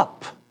puffs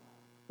up,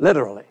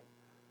 literally.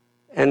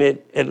 And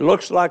it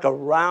looks like a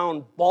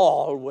round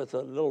ball with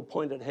a little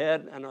pointed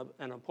head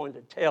and a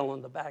pointed tail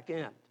on the back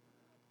end.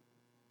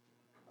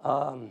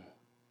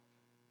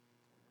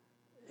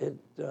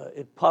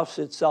 It puffs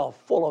itself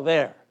full of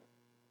air.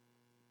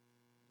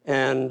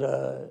 And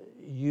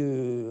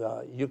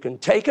you can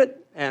take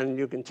it, and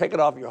you can take it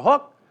off your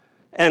hook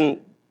and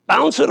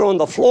bounce it on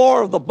the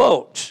floor of the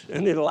boat,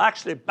 and it'll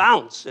actually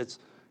bounce.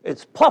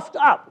 It's puffed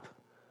up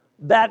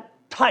that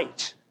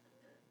tight.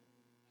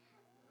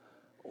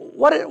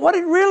 What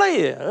it really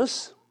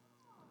is,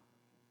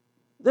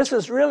 this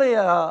is really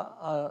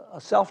a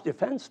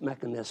self-defense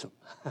mechanism.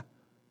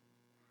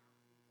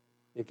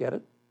 You get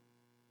it?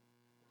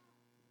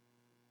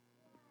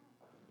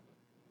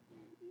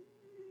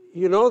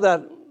 You know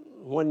that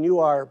when you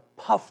are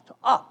puffed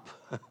up,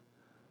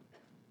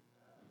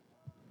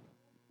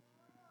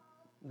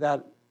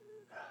 that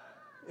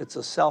it's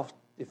a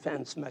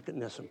self-defense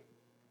mechanism.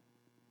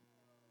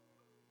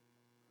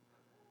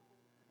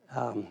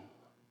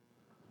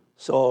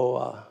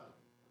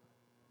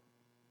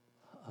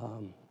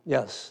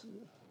 Yes,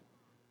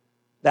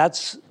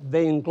 that's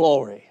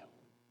vainglory.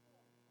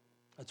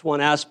 That's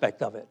one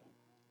aspect of it.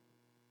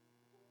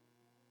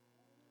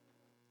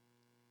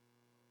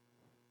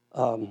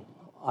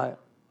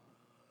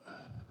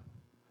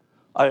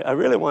 I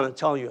really want to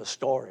tell you a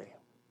story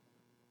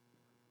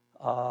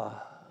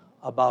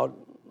about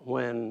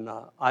when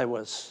I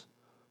was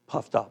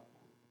puffed up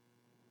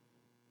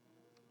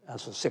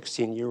as a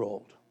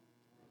 16-year-old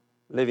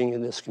living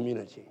in this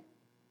community.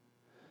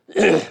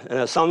 And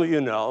as some of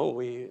you know,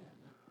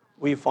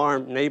 we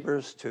farmed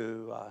neighbors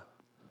to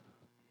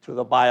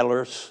the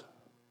Bylers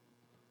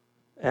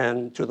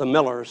and to the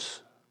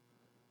Millers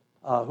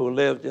who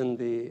lived on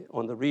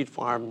the Reed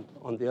farm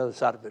on the other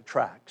side of the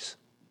tracks.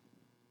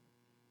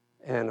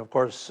 And of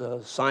course,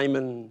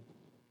 Simon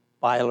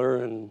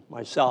Byler and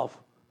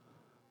myself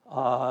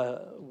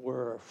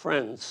were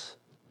friends,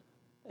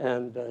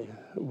 and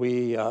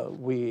we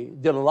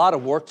did a lot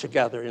of work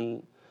together.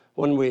 And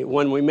when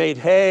we made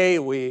hay,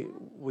 we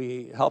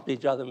helped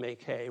each other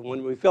make hay.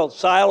 When we filled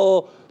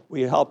silo,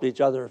 we helped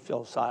each other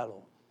fill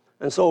silo.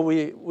 And so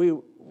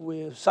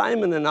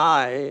Simon and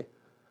I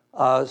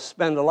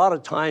spent a lot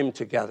of time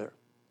together.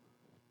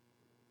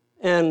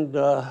 And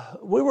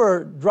we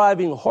were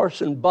driving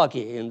horse and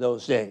buggy in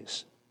those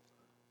days.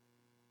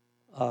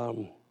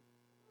 One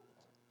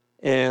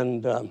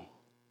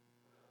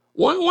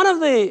of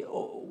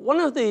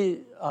the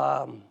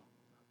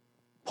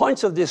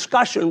points of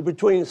discussion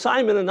between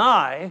Simon and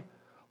I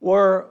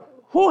were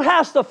who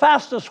has the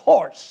fastest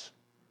horse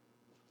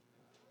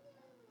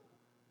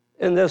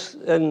in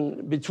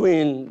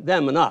between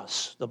them and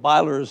us, the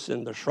Bylers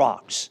and the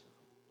Schrocks.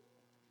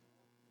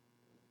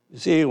 You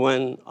see,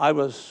 when I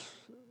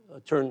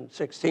turned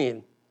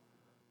 16,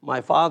 my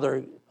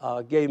father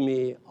gave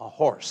me a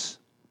horse.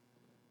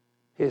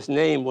 His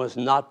name was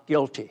Not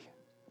Guilty.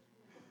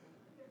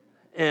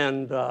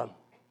 And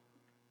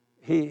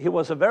he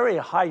was a very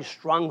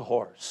high-strung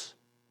horse.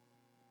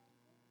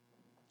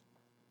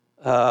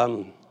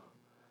 And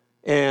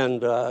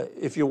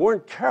if you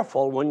weren't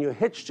careful, when you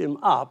hitched him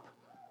up,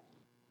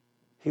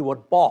 he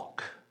would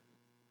balk.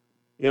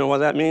 You know what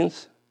that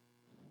means?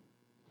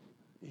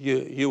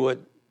 You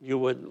would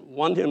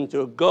want him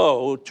to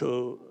go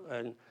to,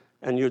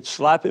 and you'd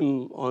slap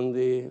him on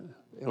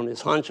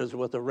his haunches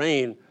with the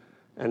rein,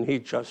 and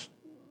he'd just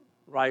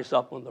rise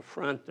up on the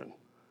front,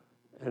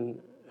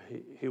 and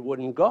he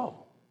wouldn't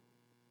go.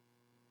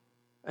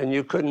 And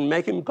you couldn't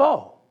make him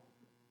go.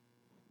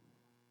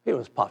 He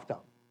was puffed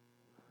up.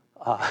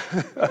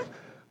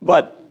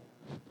 But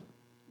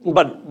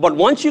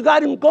once you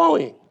got him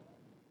going,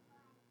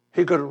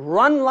 he could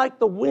run like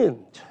the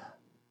wind.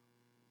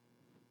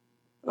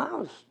 And I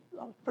was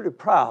pretty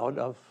proud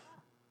of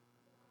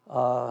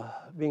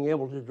being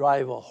able to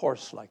drive a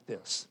horse like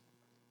this.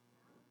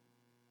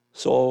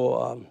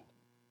 So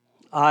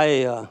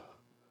I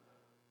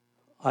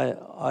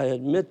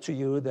admit to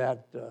you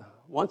that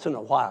once in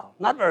a while,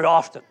 not very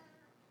often,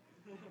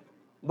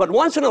 but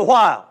once in a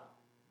while,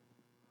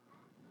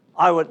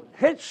 I would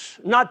hitch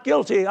Not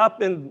Guilty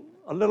up in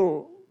a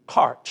little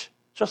cart,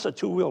 just a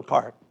two-wheel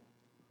cart.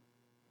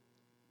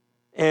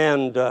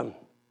 And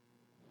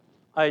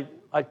I'd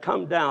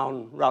come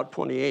down Route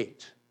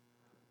 28,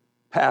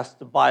 past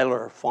the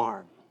Byler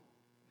farm.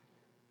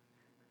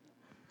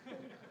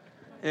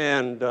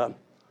 And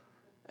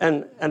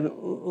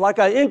like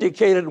I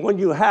indicated, when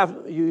you have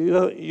a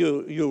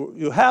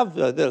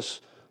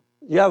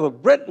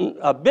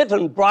bit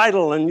and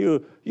bridle, and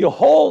you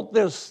hold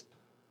this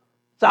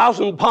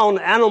 1,000-pound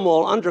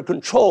animal under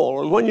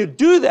control. And when you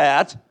do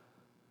that,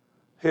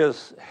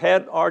 his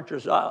head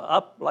arches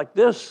up like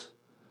this,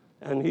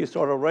 and he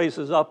sort of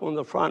raises up on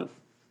the front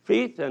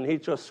feet, and he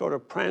just sort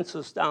of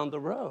prances down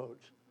the road.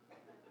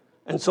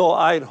 And so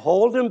I'd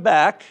hold him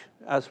back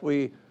as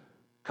we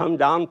come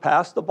down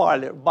past the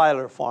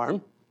Byler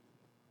farm.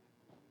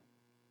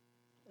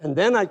 And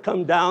then I'd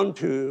come down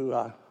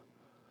to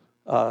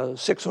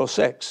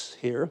 606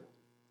 here.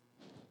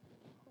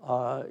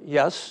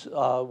 Yes,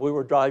 we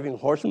were driving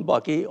horse and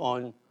buggy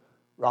on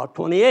Route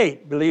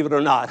 28, believe it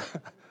or not.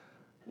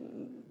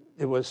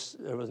 There was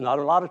not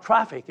a lot of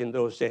traffic in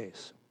those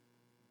days.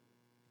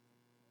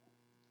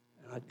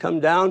 And I'd come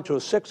down to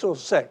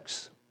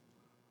 606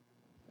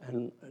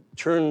 and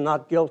turn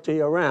Not Guilty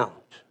around.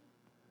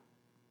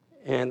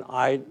 And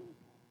I'd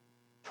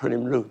turn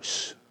him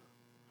loose.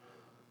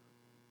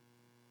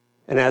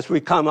 And as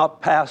we come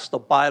up past the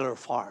Byler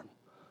farm,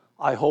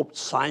 I hoped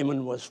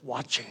Simon was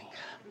watching.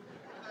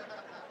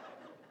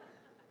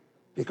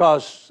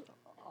 Because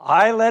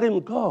I let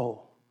him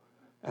go,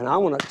 and I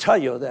want to tell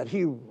you that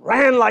he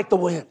ran like the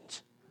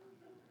wind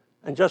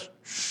and just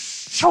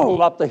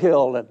shoo up the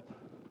hill and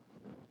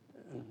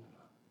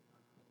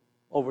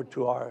over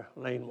to our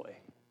laneway.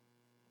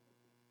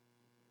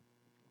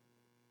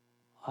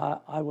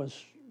 I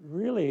was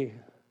really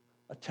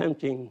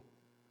attempting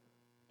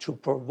to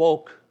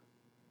provoke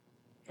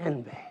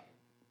envy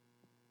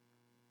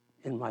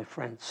in my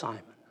friend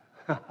Simon.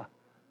 You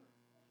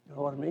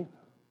know what I mean?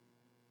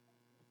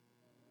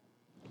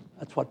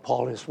 That's what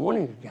Paul is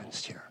warning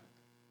against here.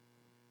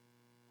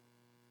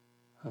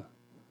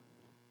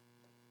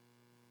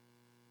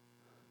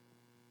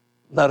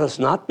 Let us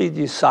not be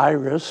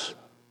desirous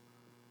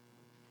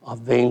of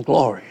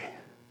vainglory,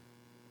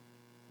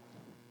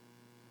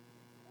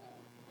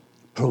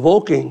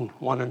 provoking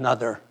one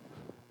another,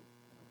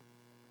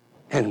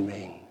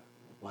 envying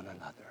one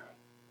another.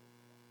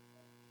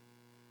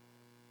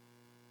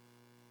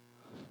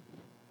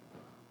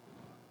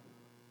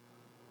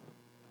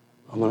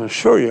 I'm going to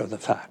assure you of the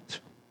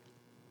fact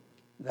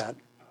that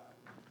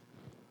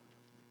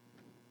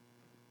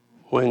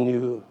when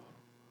you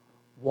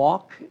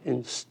walk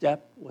in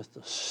step with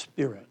the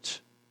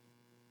Spirit,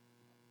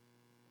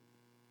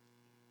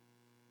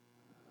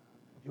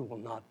 you will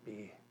not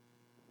be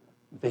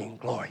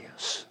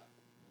vainglorious.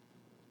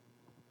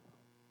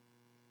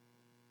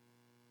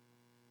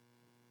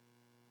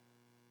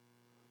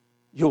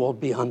 You will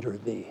be under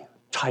the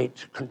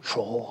tight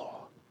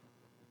control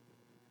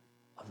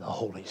of the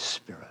Holy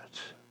Spirit.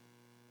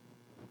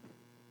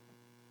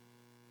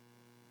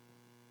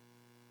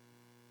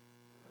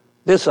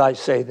 This I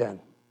say then,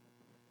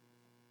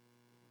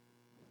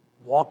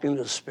 walk in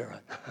the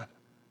Spirit,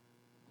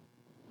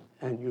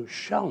 and you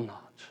shall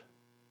not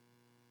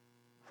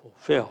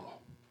fulfill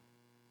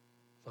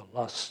the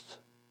lust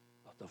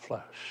of the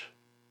flesh.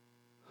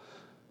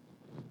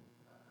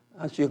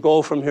 As you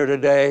go from here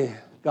today,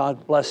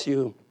 God bless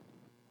you.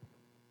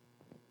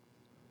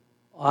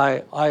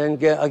 I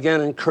again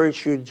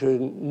encourage you to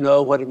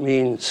know what it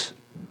means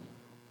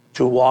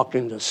to walk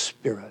in the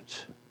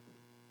Spirit,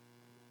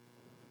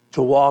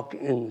 to walk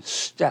in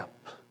step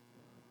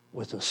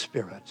with the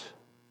Spirit.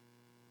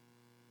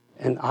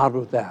 And out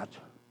of that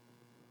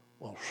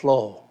will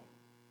flow,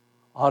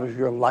 out of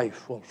your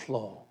life will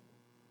flow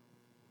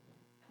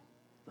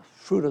the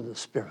fruit of the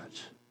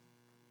Spirit,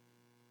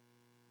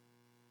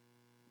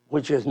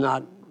 which is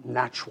not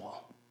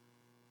natural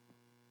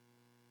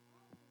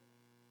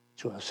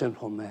to a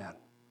sinful man.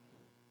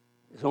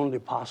 It's only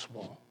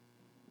possible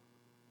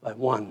by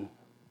one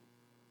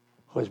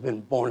who has been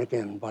born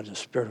again by the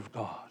Spirit of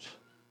God,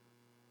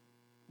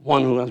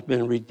 one who has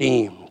been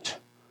redeemed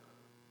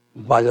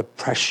by the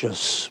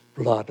precious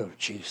blood of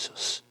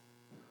Jesus.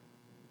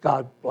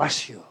 God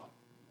bless you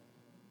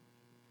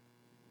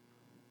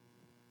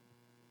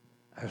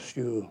as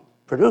you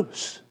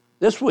produce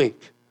this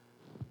week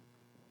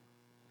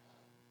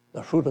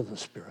the fruit of the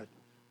Spirit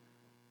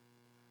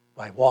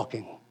by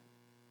walking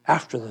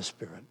after the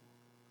Spirit,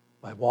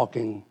 by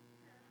walking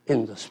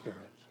in the Spirit.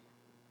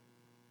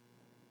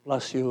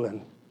 Bless you,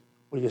 and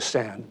will you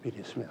stand and be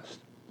dismissed?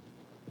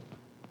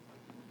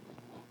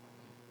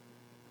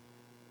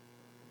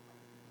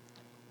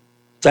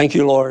 Thank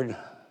you, Lord,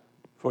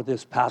 for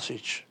this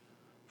passage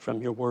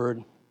from your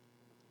word.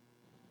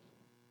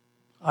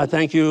 I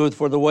thank you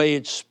for the way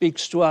it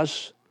speaks to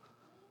us.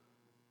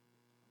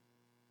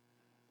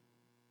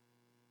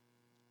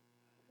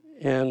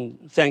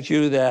 And thank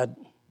you that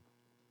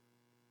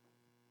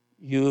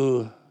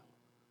you,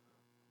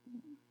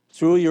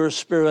 through your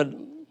Spirit,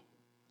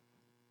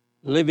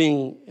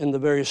 living in the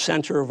very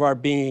center of our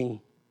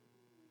being,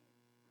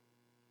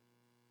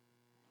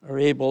 are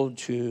able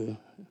to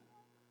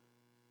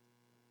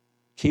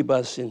keep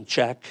us in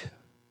check.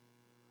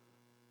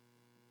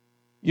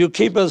 You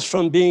keep us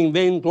from being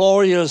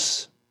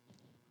vainglorious.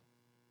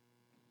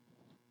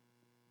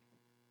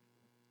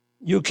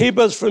 You keep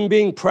us from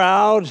being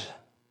proud.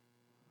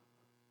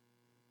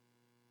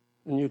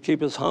 And you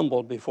keep us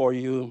humble before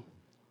you.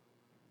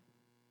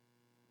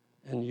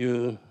 And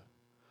you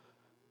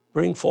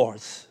bring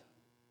forth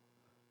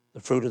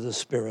the fruit of the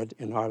Spirit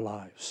in our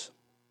lives.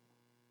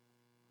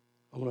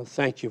 I want to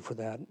thank you for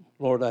that.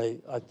 Lord, I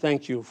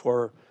thank you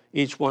for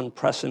each one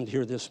present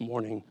here this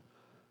morning.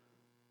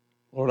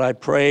 Lord, I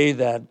pray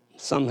that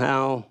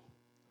somehow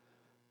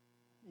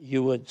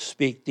you would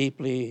speak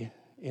deeply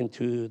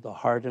into the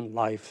heart and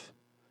life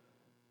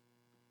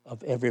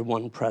of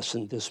everyone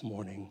present this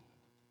morning.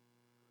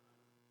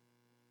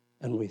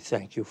 And we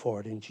thank you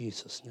for it in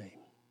Jesus' name.